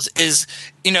sleigh bells is,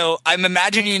 I'm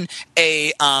imagining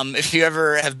if you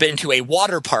ever have been to a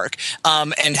water park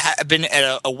and have been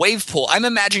at a wave pool, I'm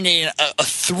imagining a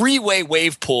three-way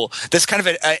wave pool that's kind of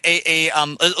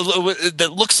that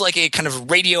looks like a kind of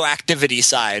radioactivity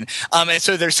sign. And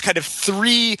so there's kind of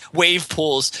three wave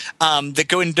pools that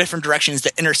go in different directions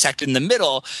that intersect in the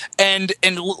middle. And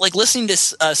like listening to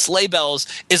sleigh bells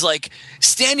is like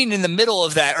standing in the middle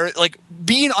of that, or like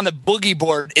being on the boogie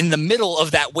board in the middle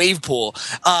of that wave pool,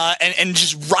 and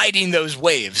just riding those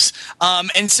waves.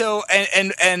 And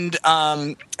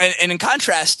in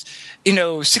contrast,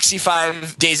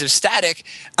 65 days of static.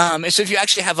 And so if you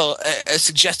actually have a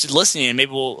suggested listening, and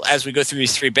maybe as we go through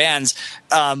these three bands,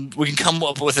 we can come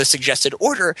up with a suggested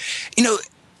order,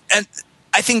 and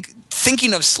I think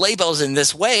thinking of sleigh bells in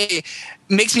this way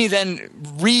makes me then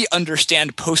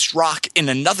re-understand post-rock in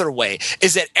another way,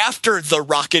 is that after the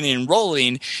rockin' and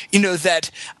rolling,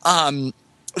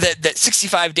 that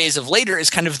 65 days of later is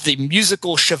kind of the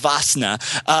musical shavasana,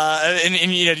 and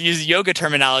to use yoga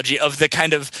terminology of the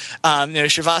kind of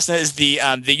shavasana is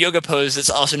the yoga pose that's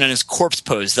also known as corpse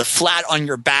pose, the flat on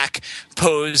your back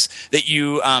pose that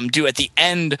you do at the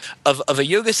end of a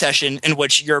yoga session, in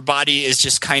which your body is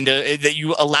just kind of that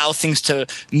you allow things to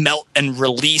melt and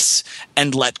release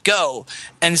and let go.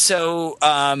 And so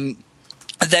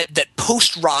that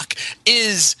post rock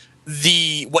is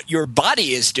what your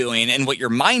body is doing and what your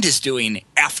mind is doing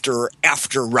after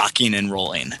rocking and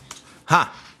rolling. Huh.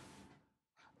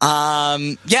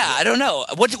 I don't know.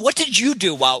 What did you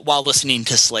do while listening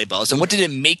to sleigh bells, and what did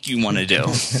it make you want to do?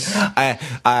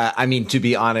 I mean, to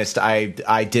be honest,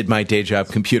 I did my day job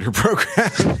computer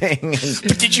programming.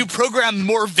 But did you program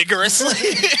more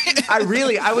vigorously?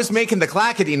 I was making the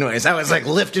clackety noise. I was like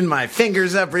lifting my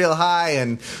fingers up real high,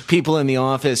 and people in the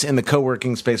office, in the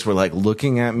co-working space, were like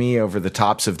looking at me over the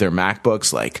tops of their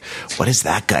MacBooks like, what is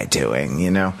that guy doing?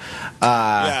 Yeah.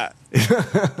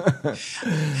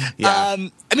 Yeah.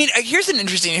 Here's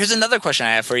another question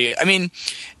I have for you. I mean,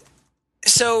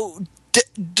 so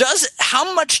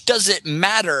how much does it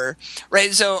matter,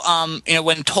 right? So,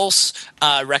 when Tulse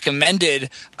recommended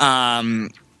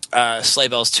sleigh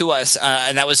bells to us,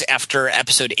 and that was after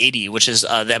episode 80, which is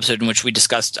the episode in which we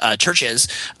discussed churches,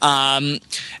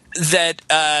 that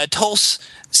Tulse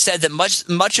said that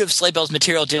much of Sleigh Bells'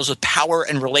 material deals with power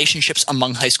and relationships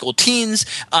among high school teens,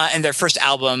 and their first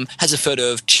album has a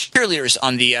photo of cheerleaders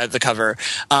on the cover,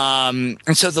 and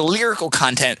so the lyrical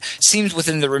content seems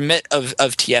within the remit of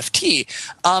TFT,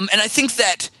 and I think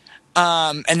that.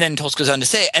 And then Tulse goes on to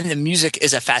say, and the music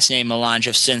is a fascinating melange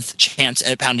of synth, chants,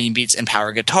 and pounding beats and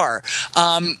power guitar.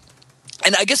 And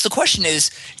I guess the question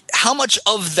is, how much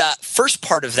of that first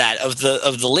part of that of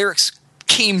the lyrics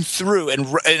came through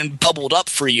and bubbled up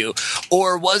for you,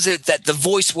 or was it that the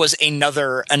voice was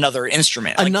another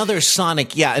instrument, another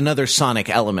sonic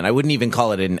element? I wouldn't even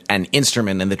call it an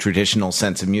instrument in the traditional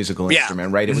sense of musical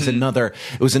instrument, right? It was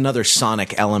another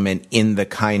sonic element in the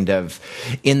kind of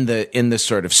in the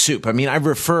sort of soup. I mean, I've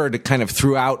referred kind of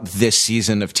throughout this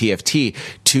season of TFT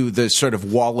to the sort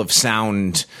of wall of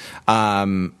sound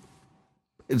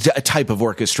a type of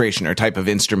orchestration or type of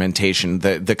instrumentation,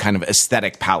 the kind of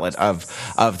aesthetic palette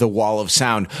of the wall of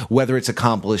sound, whether it's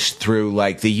accomplished through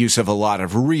like the use of a lot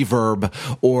of reverb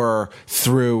or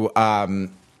through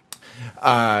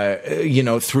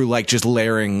through like just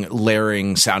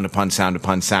layering sound upon sound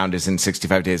upon sound, as in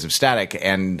 65 Days of Static,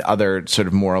 and other sort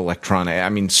of more electronic. I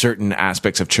mean, certain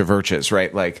aspects of Chvrches,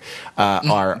 right? Like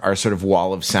are sort of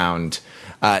wall of sound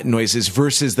noises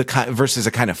versus a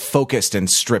kind of focused and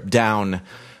stripped down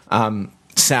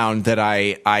sound that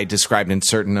I described in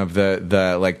certain of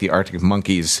the like the Arctic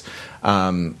Monkeys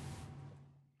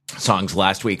songs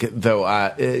last week, though,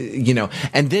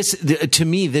 and this, to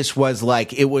me, this was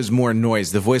like, it was more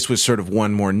noise. The voice was sort of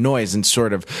one more noise, and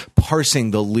sort of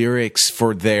parsing the lyrics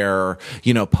for their,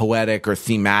 poetic or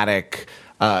thematic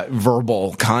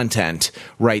verbal content,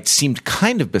 right, seemed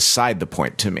kind of beside the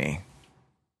point to me.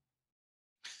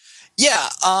 Yeah,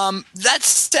 that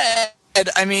said,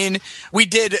 I mean, we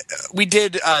did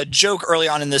joke early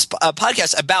on in this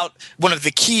podcast about one of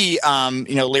the key,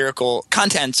 lyrical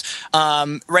contents,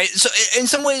 right? So in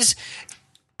some ways,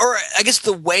 or I guess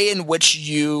the way in which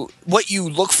what you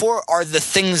look for are the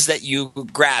things that you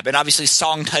grab, and obviously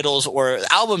song titles or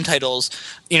album titles,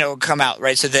 come out,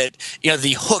 right? So that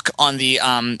the hook on the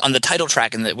title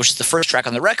track, which is the first track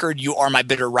on the record, "You Are My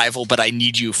Bitter Rival, But I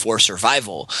Need You for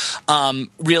Survival,"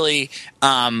 really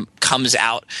comes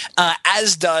out,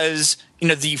 as does.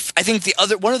 I think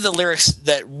one of the lyrics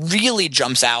that really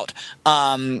jumps out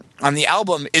on the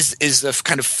album is the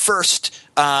kind of first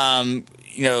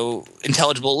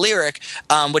intelligible lyric,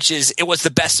 which is, "It was the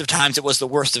best of times, it was the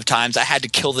worst of times. I had to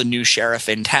kill the new sheriff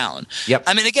in town." Yep.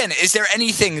 I mean, again, is there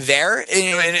anything there?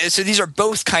 And so these are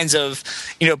both kinds of,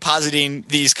 positing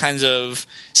these kinds of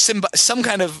some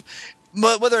kind of,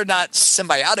 whether or not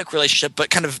symbiotic relationship, but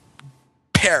kind of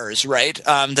pairs, right?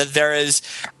 That there is,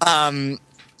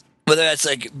 whether that's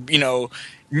like,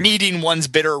 needing one's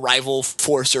bitter rival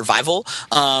for survival,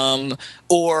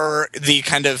 or the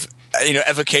kind of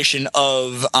evocation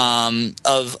of a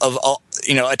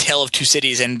tale of two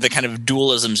cities and the kind of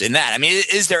dualisms in that. I mean,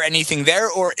 is there anything there,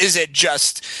 or is it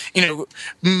just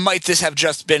might this have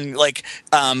just been like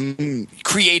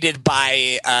created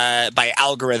by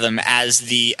algorithm as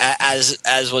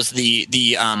was the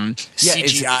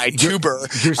CGI tuber?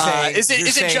 You're saying, is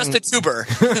it just a tuber?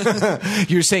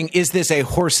 You're saying, is this a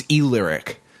horse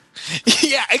e-lyric?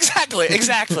 Yeah, exactly.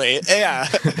 Yeah.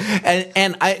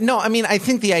 and I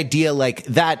think the idea like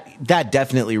that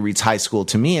definitely reads high school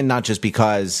to me, and not just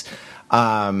because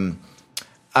that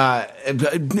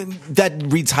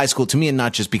reads high school to me, and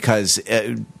not just because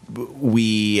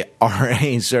we are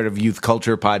a sort of youth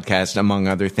culture podcast, among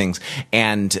other things,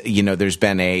 and there's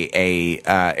been a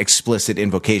explicit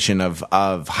invocation of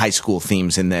high school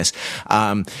themes in this.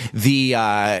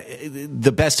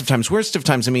 The best of times, worst of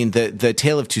times. I mean, the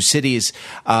Tale of Two Cities.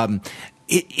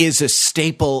 It is a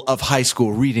staple of high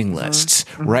school reading lists,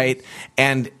 right?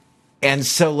 And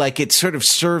so like it sort of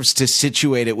serves to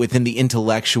situate it within the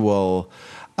intellectual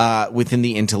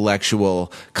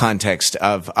context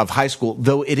of high school,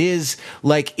 though it is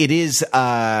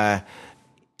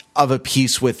of a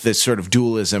piece with this sort of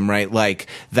dualism, right? Like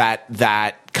that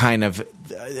kind of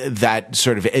that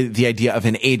sort of the idea of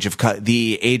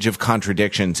the age of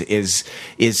contradictions is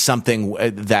something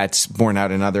that's borne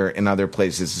out in other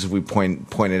places, as we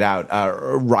pointed out,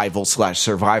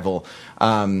 rival/survival.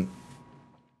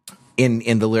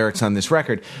 In the lyrics on this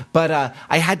record, but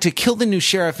I had to kill the new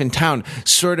sheriff in town.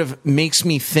 Sort of makes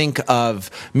me think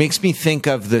of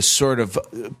the sort of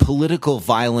political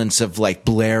violence of like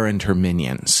Blair and her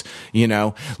minions.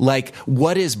 Like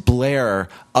what is Blair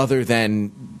other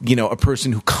than a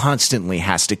person who constantly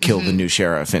has to kill the new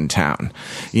sheriff in town?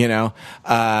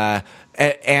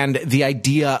 And the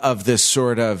idea of this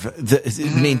sort of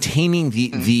maintaining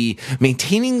the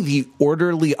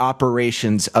orderly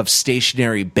operations of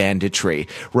stationary banditry,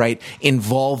 right,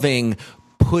 involving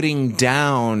putting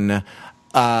down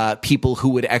people who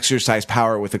would exercise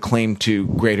power with a claim to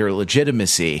greater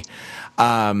legitimacy.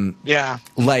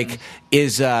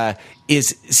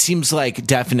 Seems like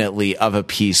definitely of a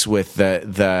piece with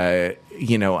the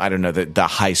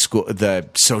high school, the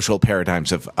social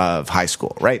paradigms of high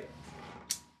school, right?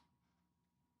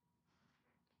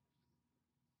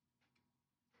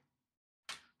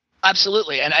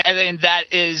 Absolutely, and I think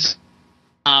that is,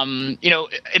 in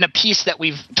a piece that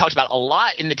we've talked about a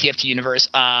lot in the TFT universe,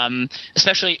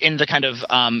 especially in the kind of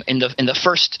in the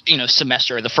first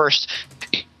semester, the first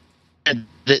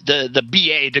the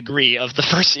BA degree of the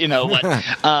first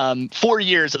 4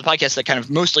 years of the podcast that kind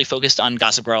of mostly focused on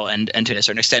Gossip Girl and to a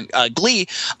certain extent Glee.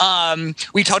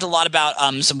 We talked a lot about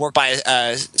some work by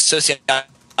a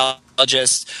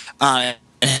sociologist.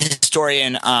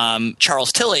 Historian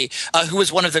Charles Tilley, who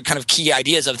was one of the kind of key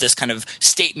ideas of this kind of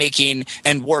state making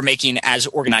and war making as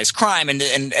organized crime, and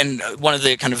one of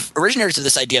the kind of originators of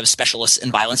this idea of specialists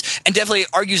in violence, and definitely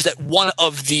argues that one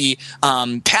of the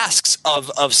tasks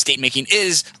of state making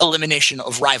is elimination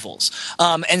of rivals.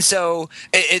 And so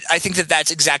I think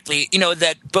that's exactly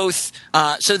that both.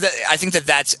 So that I think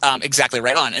that's exactly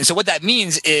right on. And so what that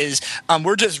means is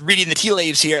we're just reading the tea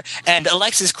leaves here, and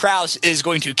Alexis Krauss is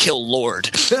going to kill Lord.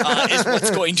 Is what's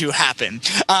going to happen,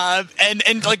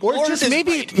 and like, or Lord just is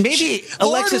maybe Lord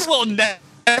Alexis will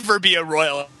ever be a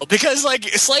royal, because like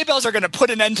sleigh bells are going to put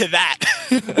an end to that.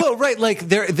 Well, right, like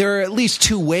there are at least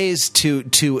two ways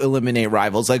to eliminate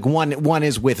rivals. Like one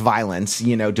is with violence,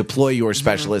 deploy your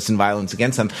specialists in violence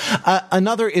against them.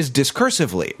 Another is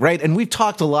discursively, right? And we've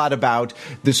talked a lot about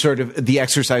the sort of the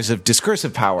exercise of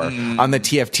discursive power on the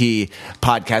TFT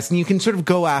podcast, and you can sort of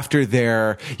go after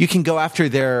their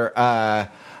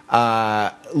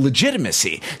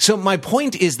legitimacy. So my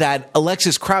point is that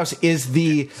Alexis Krauss is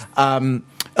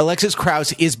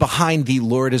behind the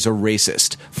Lord is a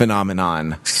racist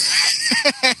phenomenon.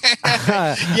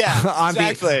 Yeah,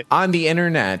 exactly. On the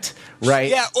internet, right?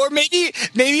 Yeah, or maybe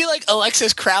like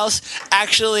Alexis Krauss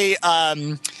actually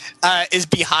is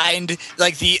behind,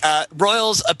 like the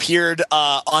Royals appeared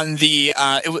on the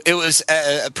it was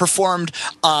performed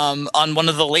on one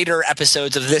of the later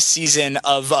episodes of this season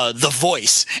of The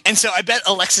Voice, and so I bet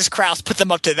Alexis Krauss put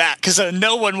them up to that, because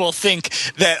no one will think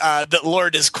that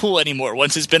Lord is cool anymore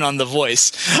once it's been on The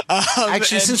Voice.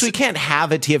 Actually, since we can't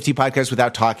have a TFT podcast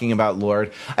without talking about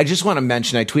Lord, I just want to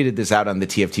mention, I tweeted this out on the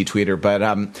TFT Twitter, but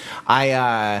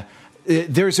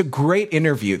there's a great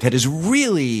interview that is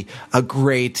really a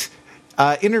great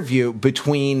interview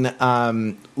between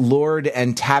Lord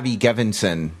and Tavi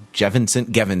Gevinson,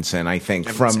 I think,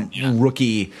 from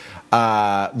Rookie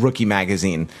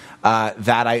magazine.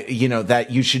 That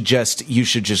you should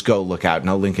just go look out, and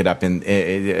I'll link it up in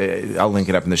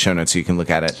the show notes so you can look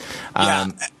at it.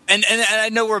 And I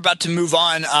know we're about to move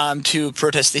on to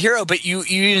Protest the Hero, but you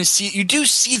do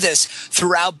see this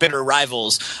throughout Bitter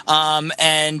Rivals,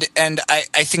 and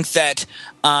I think that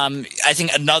I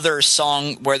think another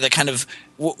song where the kind of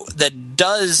that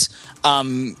does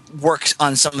work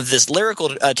on some of this lyrical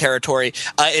territory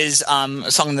is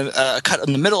a song cut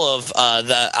in the middle of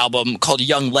the album called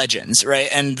Young Legends, right?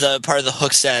 And the part of the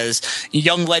hook says,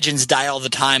 "Young legends die all the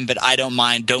time, but I don't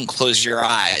mind, don't close your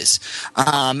eyes."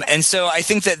 And so I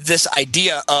think that this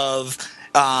idea of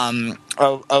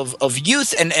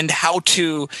youth and how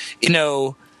to,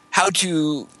 in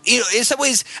some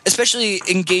ways, especially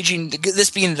engaging, this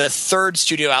being the third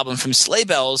studio album from Sleigh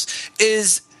Bells,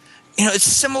 is, it's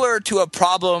similar to a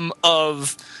problem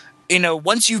of,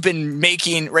 once you've been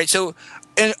making, right? So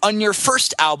on your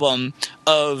first album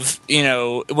of,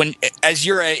 as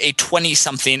you're a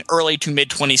 20-something, early to mid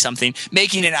 20-something,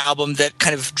 making an album that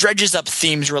kind of dredges up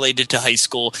themes related to high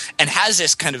school and has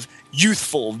this kind of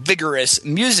youthful, vigorous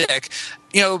music,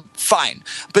 fine.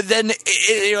 But then,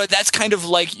 that's kind of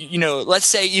like, let's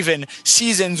say even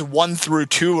seasons 1 through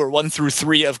 2 or 1 through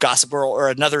 3 of Gossip Girl or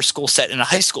another school set in a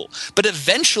high school. But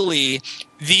eventually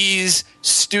these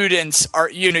students are,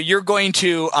 you're going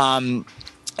to,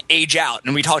 age out,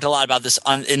 and we talked a lot about this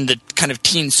in the kind of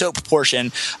teen soap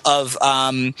portion of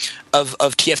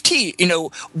TFT.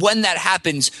 When that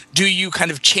happens, do you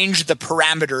kind of change the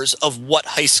parameters of what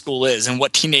high school is and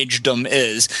what teenagedom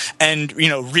is, and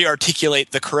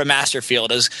re-articulate the Corinne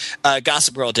Masterfield as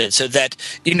Gossip Girl did, so that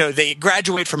they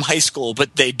graduate from high school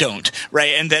but they don't,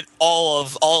 right? And that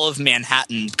all of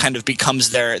Manhattan kind of becomes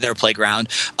their playground,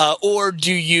 or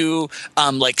do you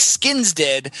like Skins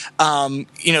did, or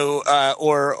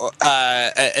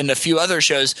and a few other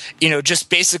shows, just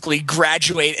basically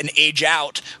graduate and age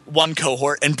out one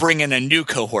cohort and bring in a new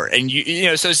cohort, and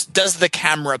so does the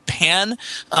camera pan,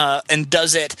 and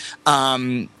does it,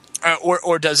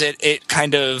 or does it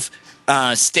kind of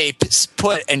stay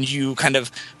put, and you kind of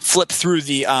flip through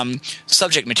the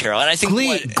subject material? And I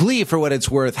think Glee, for what it's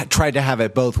worth, tried to have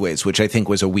it both ways, which I think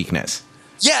was a weakness.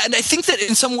 Yeah, and I think that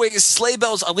in some ways, Sleigh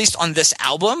Bells, at least on this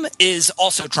album, is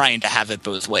also trying to have it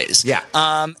both ways. Yeah.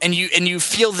 And you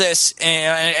feel this,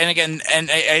 and again, and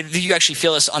I think you actually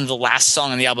feel this on the last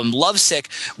song on the album,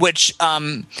 Lovesick, which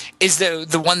is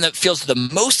the one that feels the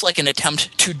most like an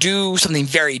attempt to do something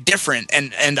very different,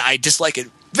 and I dislike it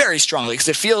very strongly, because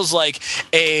it feels like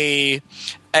a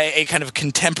kind of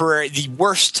contemporary, the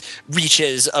worst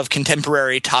reaches of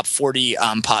contemporary top 40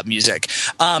 pop music.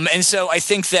 And so I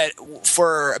think that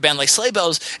for a band like Sleigh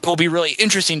Bells, it will be really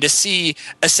interesting to see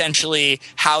essentially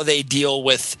how they deal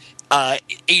with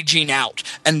aging out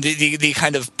and the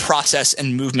kind of process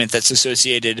and movement that's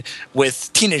associated with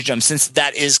teenagedom, since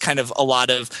that is kind of a lot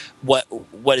of what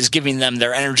is giving them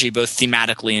their energy, both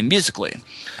thematically and musically.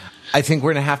 I think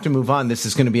we're going to have to move on. This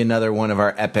is going to be another one of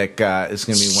our epic. It's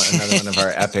going to be another one of our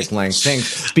epic length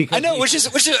things. Because I know, which is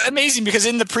amazing because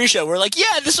in the pre-show we're like,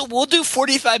 yeah, we'll do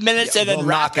 45 minutes and then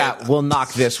wrap it. We'll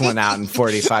knock this one out in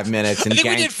 45 minutes. And I think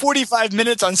we did 45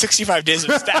 minutes on 65 Days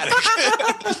of Static.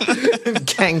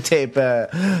 Gang tape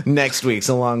next week's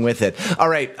along with it. All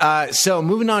right, so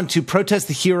moving on to Protest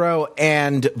the Hero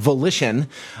and Volition,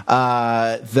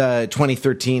 their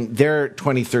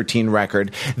 2013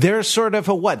 record. They're sort of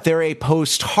They're a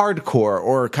post-hardcore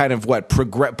or kind of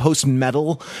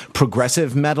post-metal,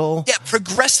 progressive metal? Yeah,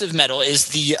 progressive metal is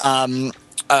the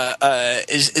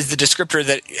is the descriptor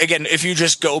that, again, if you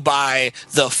just go by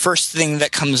the first thing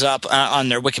that comes up on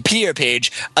their Wikipedia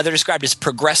page, they're described as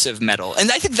progressive metal.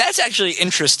 And I think that's actually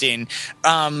interesting.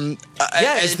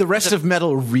 Is the rest of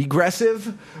metal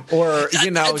regressive? Or,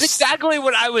 That's exactly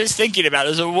what I was thinking about,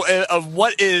 is of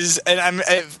what is, and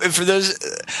for those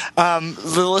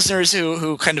the listeners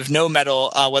who kind of know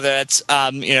metal, whether that's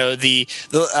either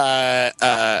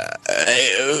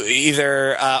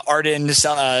Arden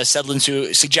Sedlins,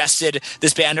 who suggested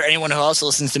this band, or anyone who also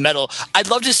listens to metal, I'd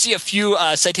love to see a few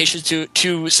citations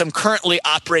to some currently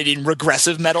operating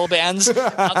regressive metal bands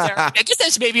out there. I guess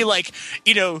that's maybe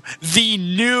the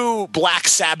new Black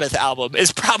Sabbath album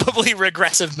is probably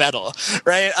regressive metal,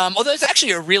 right? Although it's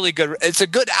actually it's a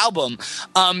good album.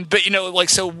 But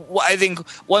I think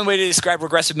one way to describe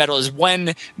regressive metal is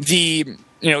when the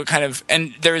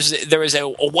and there was a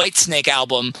Whitesnake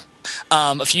album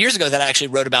a few years ago that I actually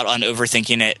wrote about on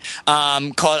Overthinking It,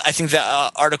 called, I think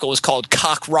the article was called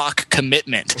 "Cock Rock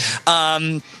Commitment."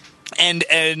 And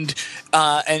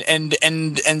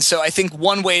so I think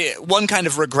one kind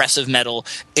of regressive metal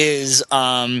is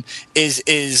kind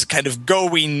of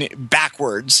going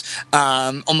backwards,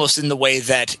 almost in the way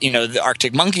that the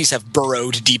Arctic Monkeys have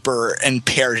burrowed deeper and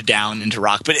pared down into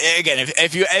rock. But again, if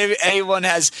anyone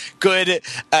has good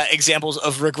examples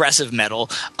of regressive metal,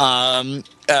 send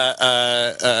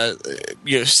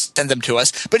them to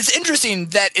us. But it's interesting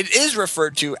that it is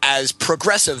referred to as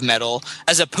progressive metal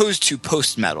as opposed to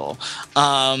post metal,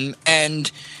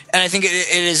 and I think it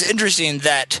is interesting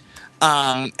that.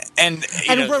 Right.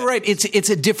 It's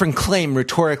a different claim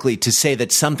rhetorically to say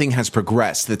that something has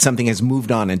progressed, that something has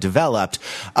moved on and developed,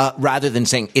 rather than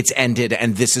saying it's ended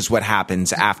and this is what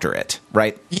happens after it.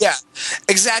 Right? Yeah,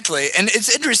 exactly. And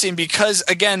it's interesting because,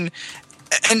 again,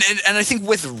 and I think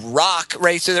with rock,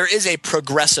 right? So there is a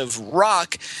progressive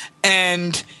rock,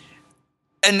 and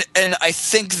I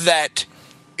think that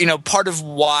part of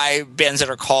why bands that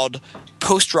are called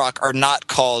post rock are not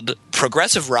called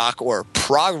progressive rock or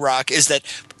prog rock is that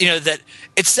that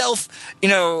itself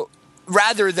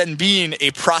rather than being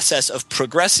a process of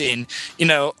progressing,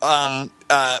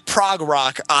 prog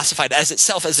rock ossified as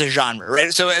itself as a genre,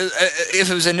 right? So if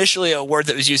it was initially a word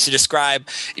that was used to describe,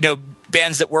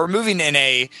 bands that were moving in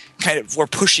a kind of were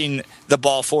pushing the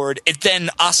ball forward, it then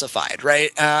ossified,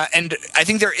 right? And I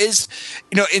think there is,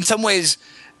 in some ways,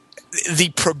 the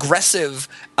progressive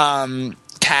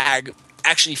tag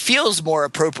actually feels more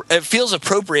appropriate. It feels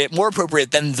more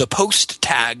appropriate than the post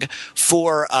tag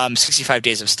for 65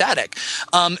 Days of Static.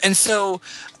 And so,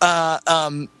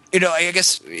 I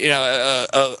guess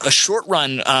a short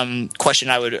run question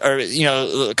I would, or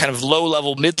kind of low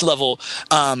level, mid level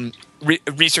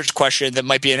research question that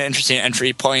might be an interesting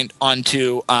entry point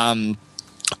onto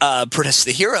Protest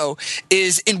the Hero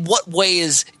is, in what way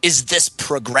is this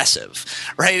progressive,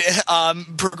 right?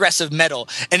 Progressive metal,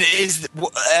 and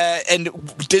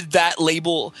did that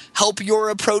label help your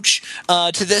approach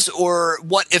to this, or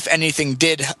what, if anything,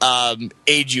 did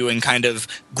aid you in kind of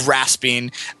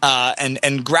grasping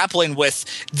and grappling with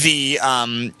this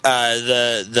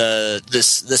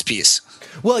piece?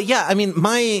 Well, yeah, I mean,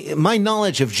 my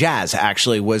knowledge of jazz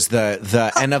actually was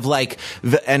the end of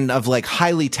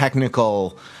highly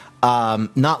technical,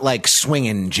 not like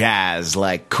swinging jazz,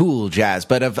 like cool jazz,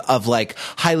 but of like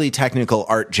highly technical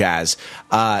art jazz,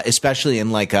 especially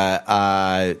in like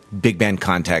a big band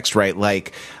context, right?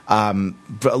 Like,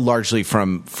 largely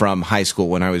from high school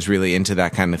when I was really into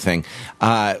that kind of thing,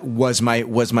 was my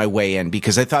way in,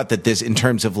 because I thought that this, in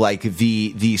terms of like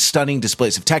the stunning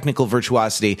displays of technical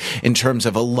virtuosity, in terms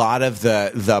of a lot of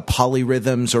the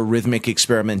polyrhythms or rhythmic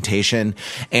experimentation,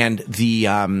 and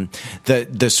the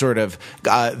sort of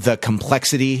the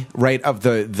complexity, right, of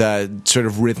the sort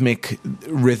of rhythmic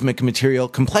material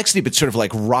complexity, but sort of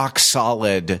like rock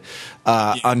solid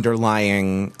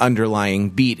underlying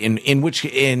beat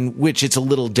in in which it's a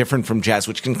little different from jazz,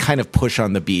 which can kind of push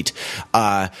on the beat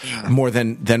more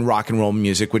than rock and roll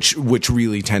music, which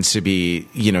really tends to be,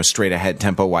 you know, straight ahead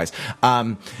tempo wise.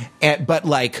 But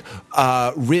like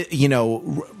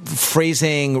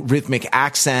phrasing, rhythmic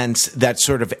accents that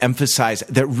sort of emphasize,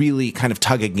 that really kind of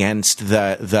tug against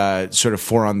the sort of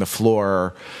four on the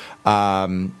floor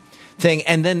thing,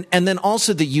 and then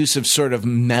also the use of sort of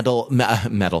metal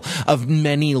of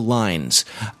many lines,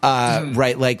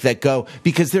 right? Like that go,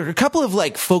 because there are a couple of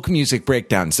like folk music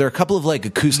breakdowns, there are a couple of like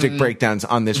acoustic breakdowns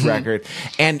on this record,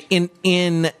 and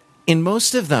in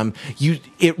most of them,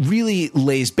 it really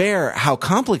lays bare how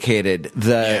complicated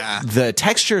the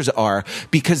textures are,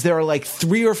 because there are like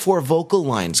 3 or 4 vocal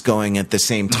lines going at the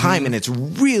same time, and it's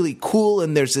really cool.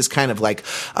 And there's this kind of like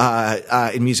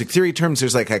in music theory terms,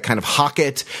 there's like a kind of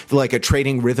hocket, like a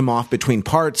trading rhythm off between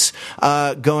parts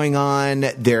going on.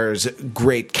 There's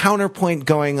great counterpoint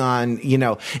going on. You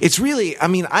know, it's really, I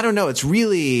mean, I don't know, it's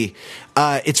really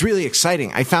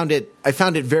exciting. I found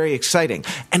it very exciting,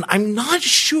 and I'm not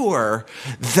sure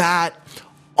that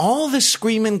all the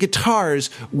screaming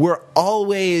guitars were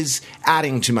always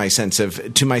adding to my sense of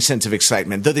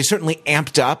excitement, though they certainly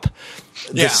amped up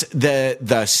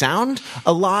the sound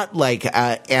a lot, like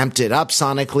amped it up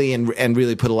sonically and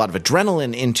really put a lot of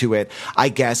adrenaline into it, I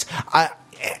guess.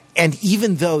 And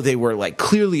even though they were like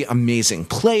clearly amazing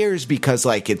players, because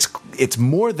like it's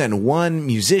more than one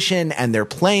musician and they're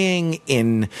playing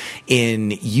in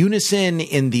unison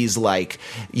in these like,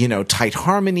 you know, tight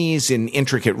harmonies in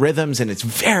intricate rhythms, and it's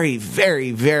very,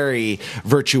 very, very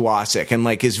virtuosic and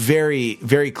like is very,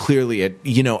 very clearly a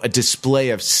display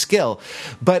of skill.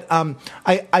 But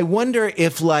I wonder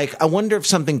if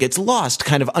something gets lost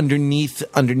kind of underneath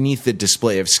the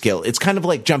display of skill. It's kind of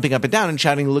like jumping up and down and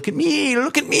shouting, "Look at me,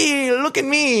 look at me, look at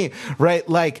me," right?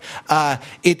 Like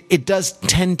it does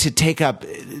tend to take up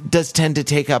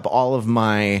all of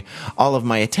my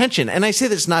attention. And I say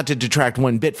this not to detract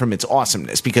one bit from its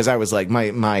awesomeness, because I was like,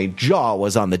 my jaw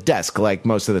was on the desk like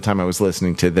most of the time I was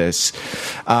listening to this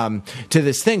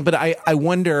thing. But I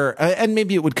wonder, and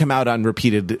maybe it would come out on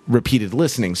repeated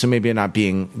listening, so maybe I'm not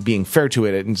being fair to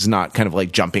it. It's not kind of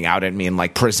like jumping out at me and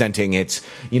like presenting its,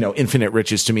 you know, infinite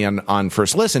riches to me on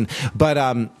first listen. But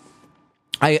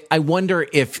I wonder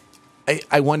if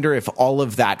all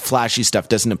of that flashy stuff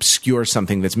doesn't obscure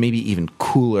something that's maybe even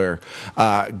cooler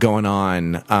going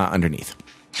on underneath.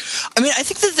 I mean, I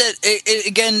think that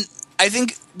again, I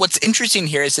think what's interesting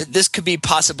here is that this could be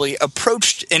possibly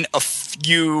approached in a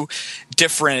few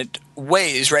different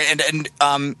ways, right? And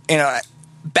you know,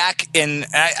 back in,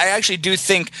 I actually do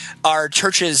think our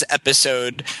Churches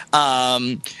episode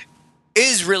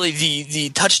is really the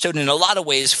touchstone in a lot of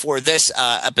ways for this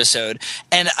episode.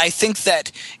 And I think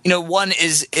that, you know, one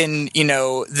is in, you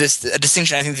know, a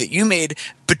distinction I think that you made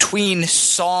between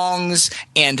songs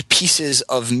and pieces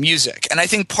of music. And I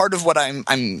think part of what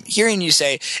I'm hearing you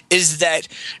say is that,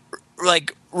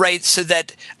 like, right, so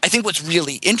that I think what's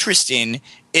really interesting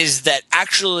is that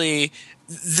actually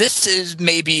this is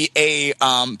maybe a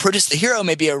Protest the Hero,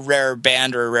 maybe a rare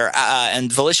band or a rare and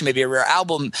Volition, maybe a rare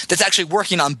album that's actually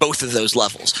working on both of those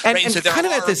levels, and, right? And so kind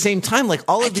of at the same time, like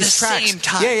all of these tracks,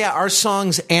 our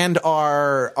songs and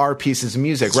our pieces of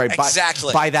music, right?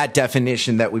 Exactly. By that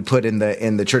definition that we put in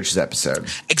the Churches episode.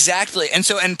 Exactly,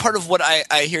 and part of what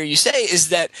I hear you say is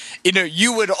that, you know,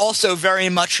 you would also very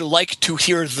much like to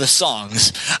hear the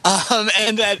songs,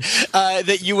 and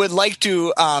that you would like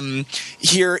to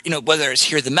hear, you know, whether it's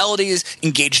hear the melodies,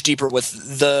 engage deeper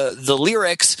with the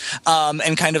lyrics,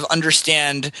 and kind of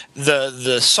understand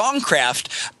the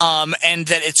songcraft, and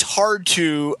that it's hard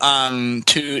to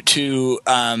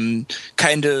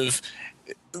kind of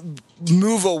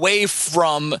move away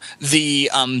from the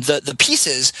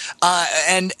pieces,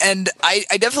 and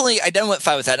I definitely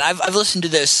identify with that. I've listened to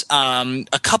this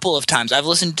a couple of times. I've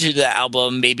listened to the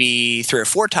album maybe 3 or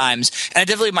 4 times, and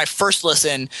definitely my first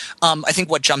listen, I think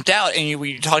what jumped out, and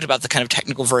we talked about the kind of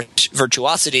technical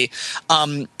virtuosity,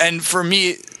 and for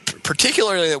me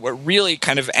particularly, what really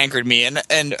kind of anchored me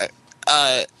and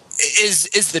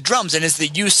is the drums, and is the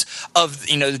use of,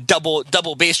 you know,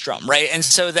 double bass drum, right? And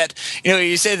so that, you know,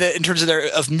 you say that in terms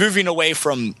of moving away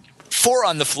from 4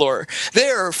 on the floor, they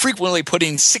are frequently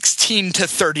putting 16 to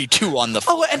 32 on the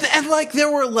floor. Oh, and like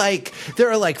there are like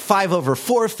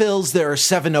 5/4 fills, there are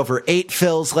 7/8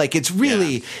 fills. Like it's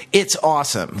really it's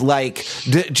awesome. Like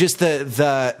just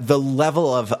the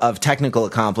level of technical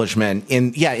accomplishment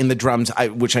in the drums,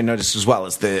 which I noticed as well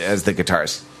as the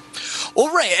guitars.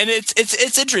 Well, right, and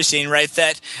it's interesting, right?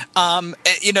 That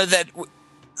you know, that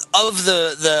of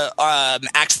the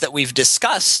acts that we've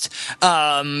discussed,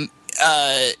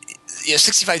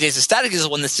 65 Days of Static is the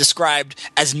one that's described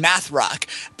as math rock,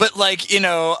 but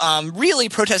really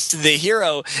Protest to the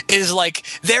Hero is like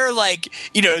they're like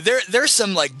there's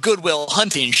some like Goodwill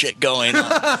Hunting shit going on,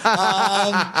 and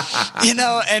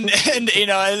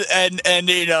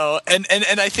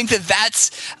I think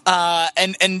that's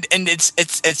and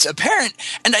it's apparent,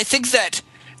 and I think that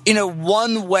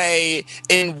one way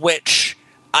in which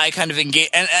I kind of engage,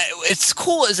 and it's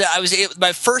cool is that I was able,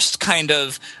 my first kind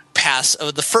of pass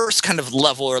of the first kind of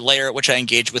level or layer at which I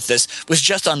engaged with this was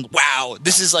just on, wow,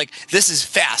 this is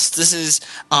fast, this is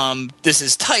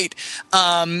tight,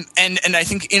 and I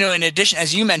think in addition,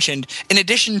 as you mentioned, in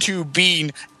addition to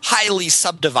being highly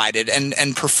subdivided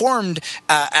and performed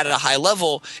at a high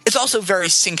level, it's also very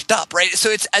synced up, right? So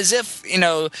it's as if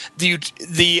the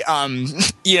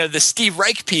Steve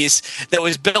Reich piece that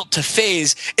was built to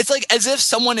phase, it's like as if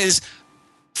someone is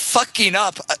fucking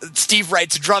up Steve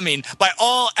Wright's drumming by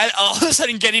all of a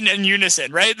sudden getting in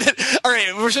unison, right? All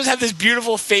right, we're supposed to have this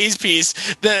beautiful phase piece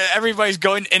that everybody's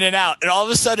going in and out, and all of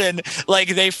a sudden, like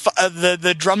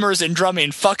the drummers and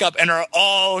drumming fuck up and are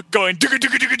all going and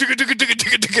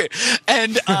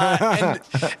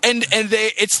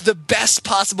it's the best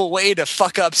possible way to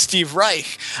fuck up Steve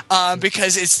Reich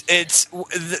because it's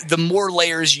the more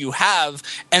layers you have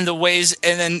and the ways,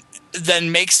 and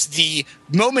then makes the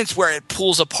moments where it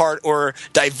pulls apart or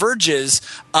diverges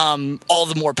all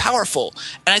the more powerful.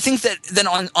 And I think that then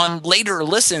on later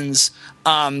listens,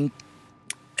 what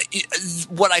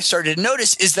I started to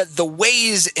notice is that the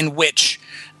ways in which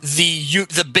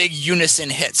the big unison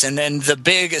hits, and then the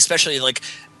big, especially like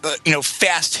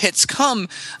fast hits come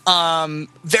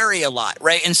vary a lot,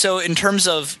 right? And so in terms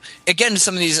of, again,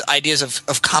 some of these ideas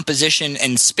of composition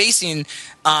and spacing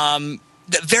that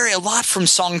vary a lot from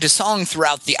song to song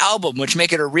throughout the album, which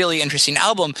make it a really interesting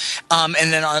album. And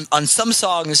then on some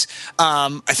songs,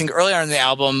 I think earlier in the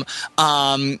album,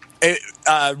 it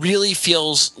really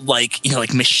feels like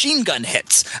like machine gun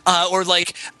hits, or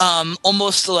like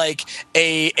almost like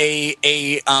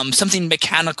a something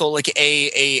mechanical, like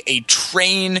a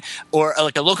train or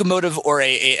like a locomotive or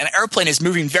an airplane is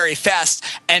moving very fast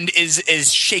and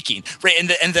is shaking, right? And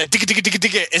the digga digga digga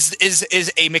digga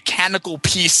is a mechanical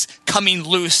piece coming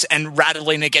loose and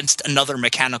rattling against another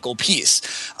mechanical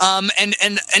piece, and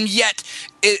yet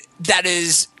that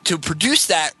is to produce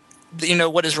that.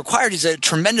 What is required is a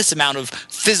tremendous amount of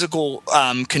physical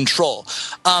control,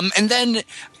 and then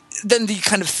the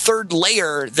kind of third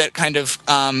layer that kind of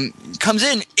comes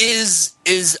in is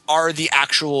the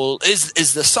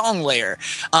song layer,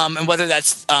 and whether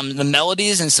that's the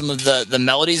melodies and some of the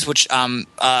melodies which to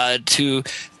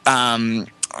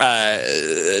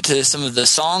some of the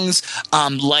songs,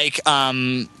 like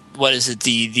what is it?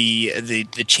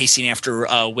 The Chasing After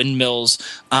Windmills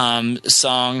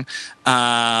song,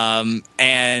 and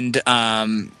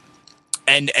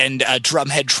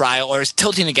Drumhead Trial, or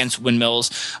Tilting Against Windmills,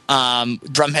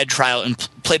 Drumhead Trial, and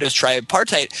Plato's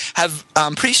Tripartite have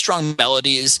pretty strong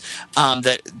melodies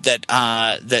that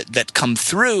come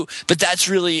through. But that's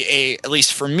really at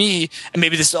least for me, and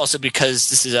maybe this is also because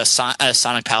this is a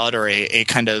sonic palette or a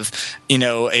kind of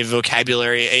a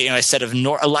vocabulary, a set of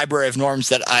a library of norms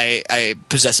that I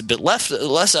possess a bit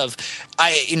less of.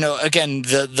 Again,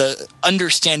 the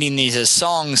understanding these as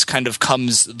songs kind of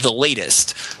comes the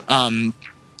latest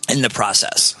in the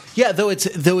process. Yeah, though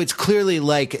it's clearly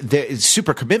like there's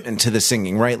super commitment to the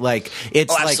singing, right? Like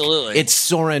it's absolutely. It's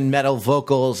Soren metal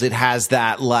vocals. It has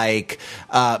that like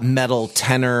metal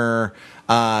tenor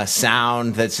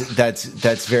sound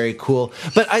that's very cool.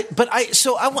 But I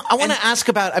want to ask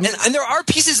about. And there are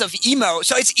pieces of emo,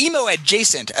 so it's emo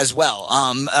adjacent as well.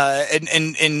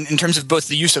 In terms of both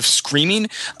the use of screaming,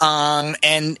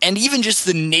 and even just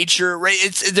the nature, right?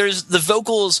 There's the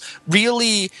vocals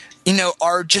really,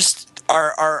 are just.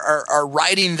 Are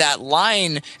riding that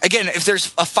line again. If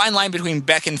there's a fine line between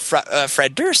Beck and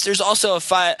Fred Durst, there's also a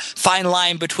fine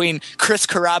line between Chris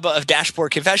Carrabba of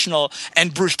Dashboard Confessional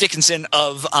and Bruce Dickinson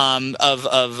of Iron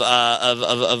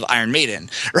Maiden,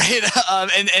 right?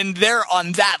 And they're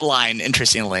on that line,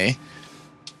 interestingly.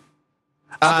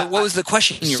 But what was the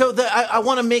question? I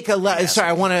want to make sorry.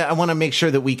 I want to make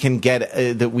sure that we can get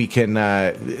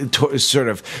sort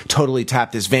of totally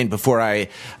tap this vein before I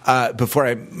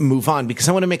move on, because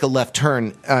I want to make a left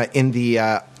turn in the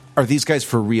are these guys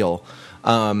for real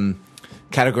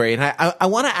category, and I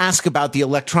want to ask about the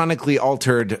electronically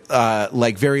altered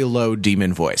like very low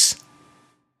demon voice.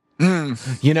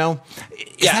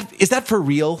 Is that for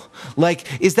real?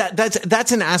 Like, is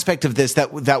that's an aspect of this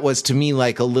that was to me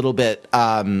like a little bit,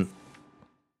 I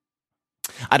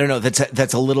don't know.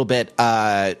 That's a little bit,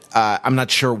 I'm not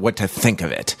sure what to think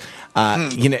of it.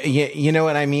 You know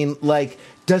what I mean? Like,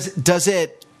 does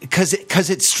it? Because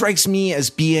it strikes me as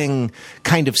being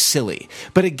kind of silly.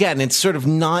 But again, it's sort of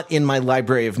not in my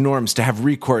library of norms to have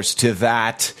recourse to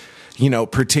that,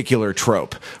 particular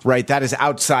trope, right? That is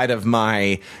outside of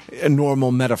my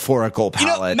normal metaphorical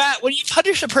palette. Matt, when you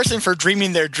punish a person for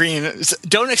dreaming their dreams,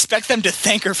 don't expect them to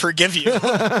thank or forgive you.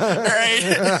 Right?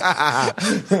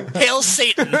 Hail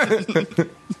Satan.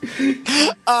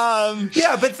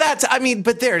 Yeah, but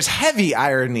but there's heavy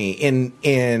irony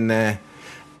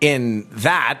in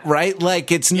that, right?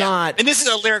 Like, it's not... And this is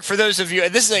a lyric for those of you...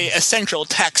 This is a central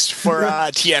text for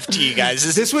TFT,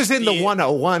 guys. This was in the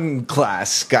 101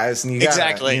 class, guys. And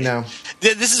exactly.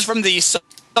 This is from the song,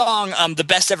 The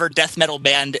Best Ever Death Metal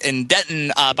Band in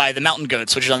Denton by the Mountain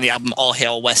Goats, which is on the album All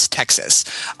Hail West Texas.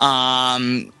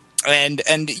 Sorry,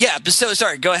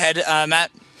 go ahead, Matt.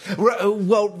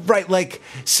 Well, right, like,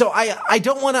 so I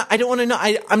don't want to know...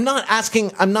 I'm not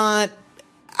asking...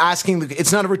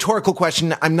 It's not a rhetorical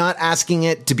question. I'm not asking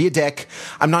it to be a dick.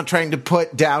 I'm not trying to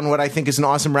put down what I think is an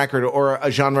awesome record or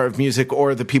a genre of music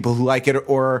or the people who like it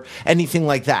or anything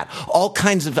like that. All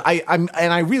kinds of,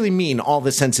 I really mean all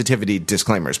the sensitivity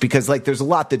disclaimers, because like there's a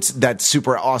lot that's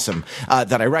super awesome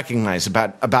that I recognize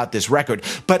about this record.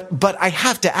 But I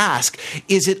have to ask,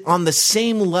 is it on the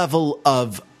same level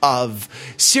of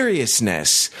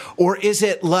seriousness, or is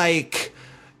it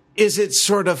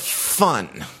sort of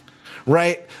fun?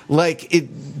 Right? Like,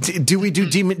 do we do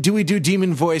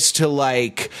demon voice to,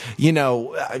 like,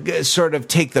 sort of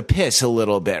take the piss a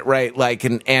little bit, right? Like,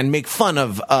 and make fun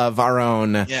of our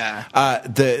own,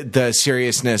 the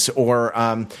seriousness,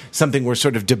 or something we're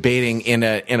sort of debating in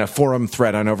a forum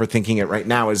thread on Overthinking It right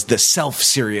now is the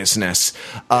self-seriousness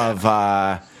of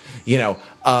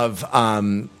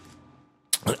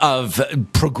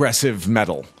progressive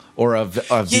metal, or of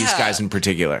these guys in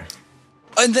particular.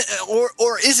 And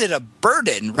or is it a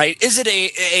burden, right? Is it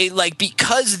a like,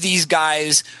 because these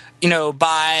guys,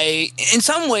 by in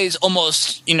some ways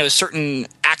almost, certain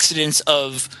accidents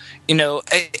of, in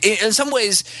some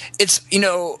ways it's,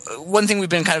 one thing we've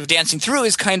been kind of dancing through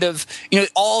is kind of,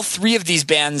 all three of these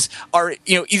bands are,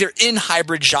 either in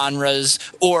hybrid genres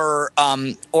or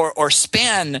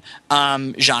span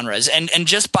genres, and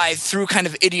just through kind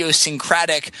of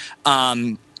idiosyncratic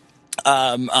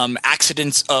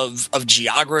accidents of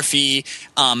geography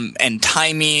and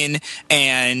timing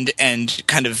and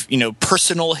kind of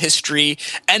personal history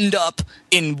end up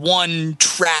in one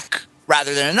track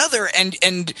rather than another, and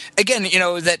again,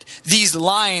 that these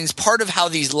lines, part of how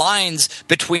these lines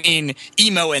between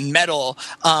emo and metal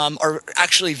are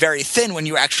actually very thin when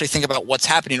you actually think about what's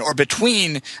happening, or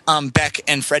between Beck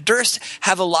and Fred Durst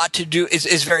have a lot to do,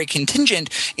 is very contingent.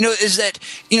 Is that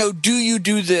do you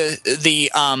do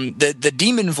the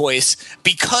demon voice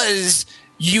because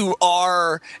you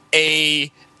are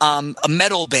a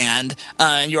metal band,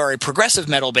 you are a progressive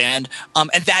metal band,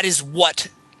 and that is what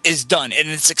is done, and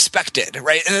it's expected,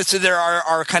 right? And so there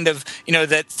are kind of,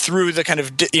 that through the kind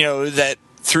of, that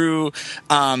through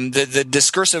the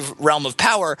discursive realm of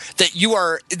power, that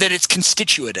it's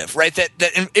constitutive, right? That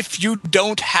if you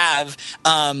don't have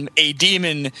a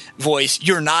demon voice,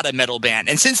 you're not a metal band.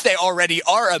 And since they already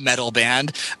are a metal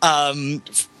band,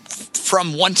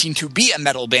 from wanting to be a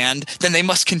metal band, then they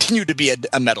must continue to be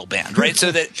a metal band, right?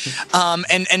 So that,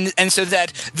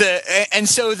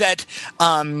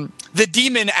 the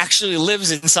demon actually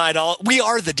lives inside all. We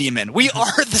are the demon. We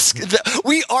are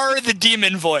we are the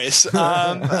demon voice,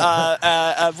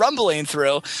 rumbling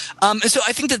through. And so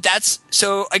I think that's.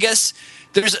 So I guess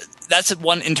that's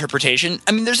one interpretation.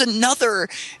 I mean, there's another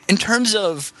in terms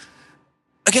of,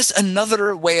 I guess,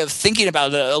 another way of thinking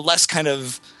about a less kind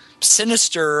of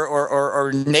sinister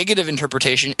or negative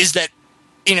interpretation is that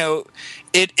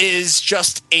it is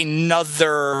just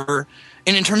another,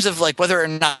 and in terms of like whether or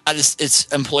not it's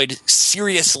employed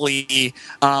seriously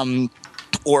or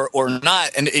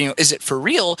not, and is it for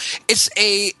real,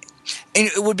 and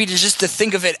it would be just to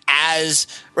think of it as,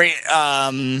 right,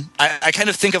 I kind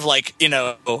of think of like,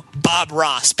 Bob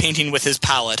Ross painting with his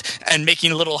palette and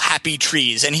making little happy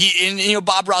trees. And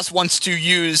Bob Ross wants to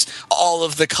use all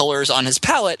of the colors on his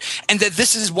palette, and that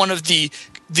this is one of the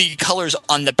colors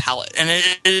on the palette.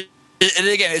 And and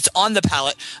again, it's on the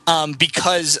palette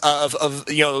because of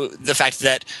the fact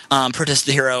that Protest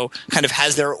the Hero kind of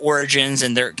has their origins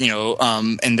and their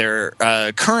and their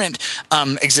current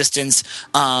existence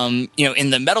in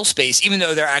the metal space, even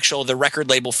though the record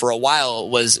label for a while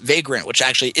was Vagrant, which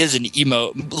actually is an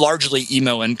largely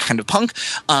emo and kind of punk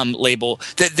label.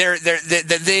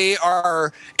 That they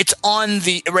are, it's on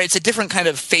the right. It's a different kind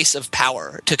of face of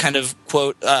power, to kind of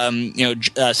quote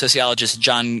sociologist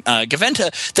John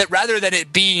Gaventa, that rather rather than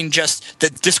it being just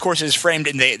that discourse is framed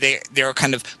and they're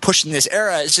kind of pushing this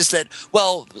era, it's just that,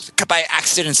 well, by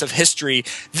accidents of history,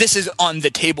 this is on the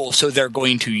table, so they're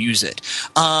going to use it.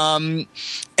 And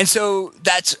so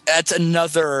that's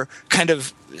another kind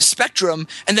of spectrum.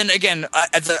 And then again,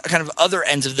 at the kind of other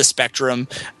ends of the spectrum,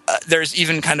 there's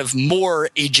even kind of more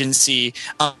agency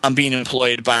being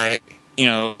employed by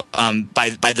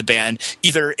the band,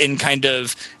 either in kind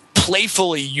of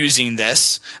playfully using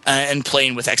this and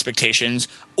playing with expectations,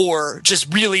 or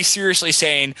just really seriously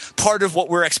saying part of what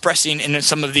we're expressing in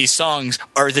some of these songs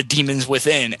are the demons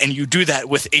within, and you do that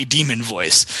with a demon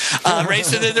voice, right?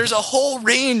 So there's a whole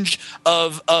range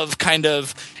of kind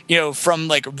of, from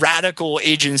like radical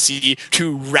agency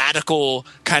to radical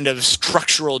kind of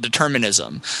structural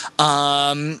determinism,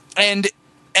 and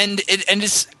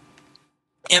it's,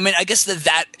 I mean, I guess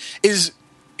that is,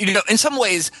 in some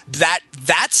ways that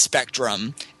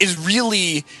spectrum is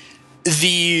really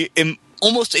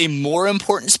almost a more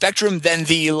important spectrum than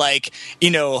the, like,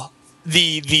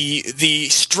 the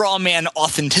straw man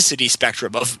authenticity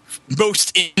spectrum of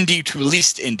most indie to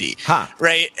least indie,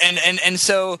 right? And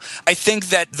so I think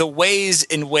that the ways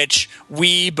in which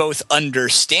we both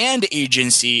understand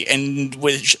agency and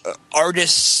which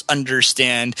artists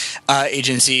understand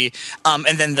agency,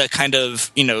 and then the kind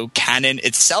of canon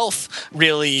itself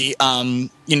really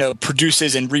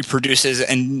produces and reproduces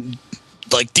and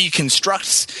like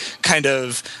deconstructs kind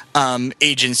of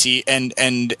agency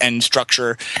and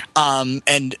structure,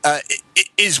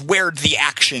 is where the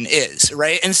action is,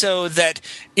 right? And so that,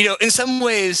 in some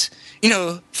ways,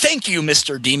 thank you,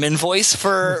 Mr. Demon Voice,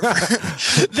 for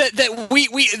that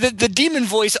the demon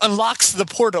voice unlocks the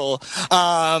portal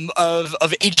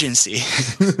of agency.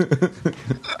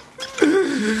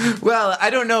 Well, I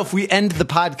don't know if we end the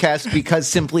podcast because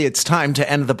simply it's time to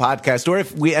end the podcast, or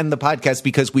if we end the podcast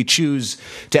because we choose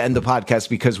to end the podcast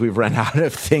because we've run out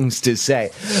of things to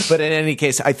say. But in any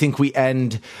case, I think we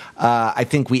end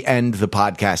the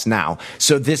podcast now.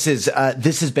 So this has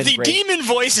been the great. Demon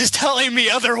Voice is telling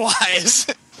me otherwise.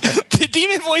 The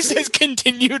Demon Voice has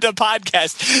continued a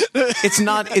podcast.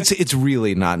 It's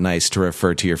really not nice to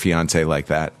refer to your fiance like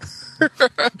that.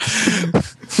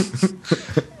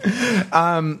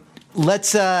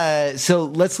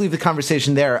 Let's leave the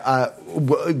conversation there.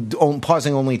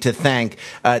 Pausing only to thank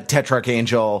Tetrarch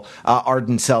Angel,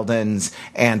 Arden Seldens,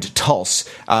 and Tulse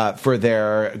for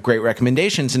their great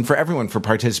recommendations, and for everyone for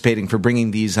participating, for bringing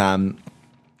these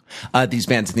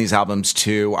bands and these albums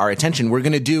to our attention. We're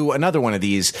going to do another one of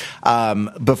these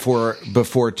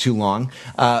before too long.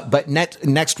 But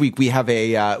next week we have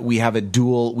a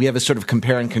sort of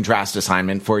compare and contrast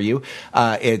assignment for you.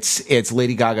 It's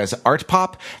Lady Gaga's Art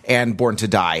Pop and Born to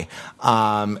Die.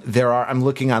 I'm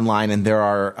looking online and there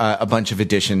are a bunch of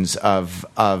editions of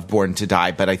Born to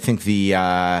Die, but I think the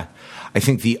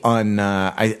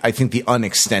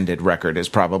unextended record is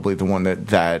probably the one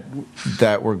that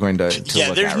we're going to look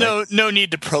at. There's no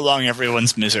need to prolong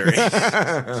everyone's misery.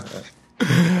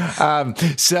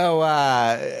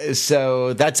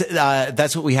 So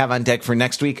that's what we have on deck for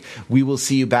next week. We will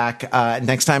see you back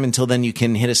next time. Until then, you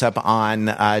can hit us up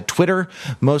on Twitter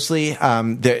mostly.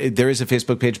 There is a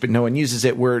Facebook page, but no one uses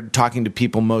it. We're talking to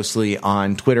people mostly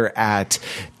on Twitter at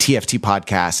TFT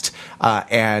Podcast,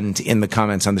 and in the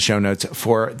comments on the show notes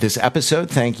for this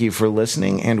episode. Thank you for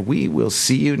listening, and we will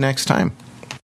see you next time.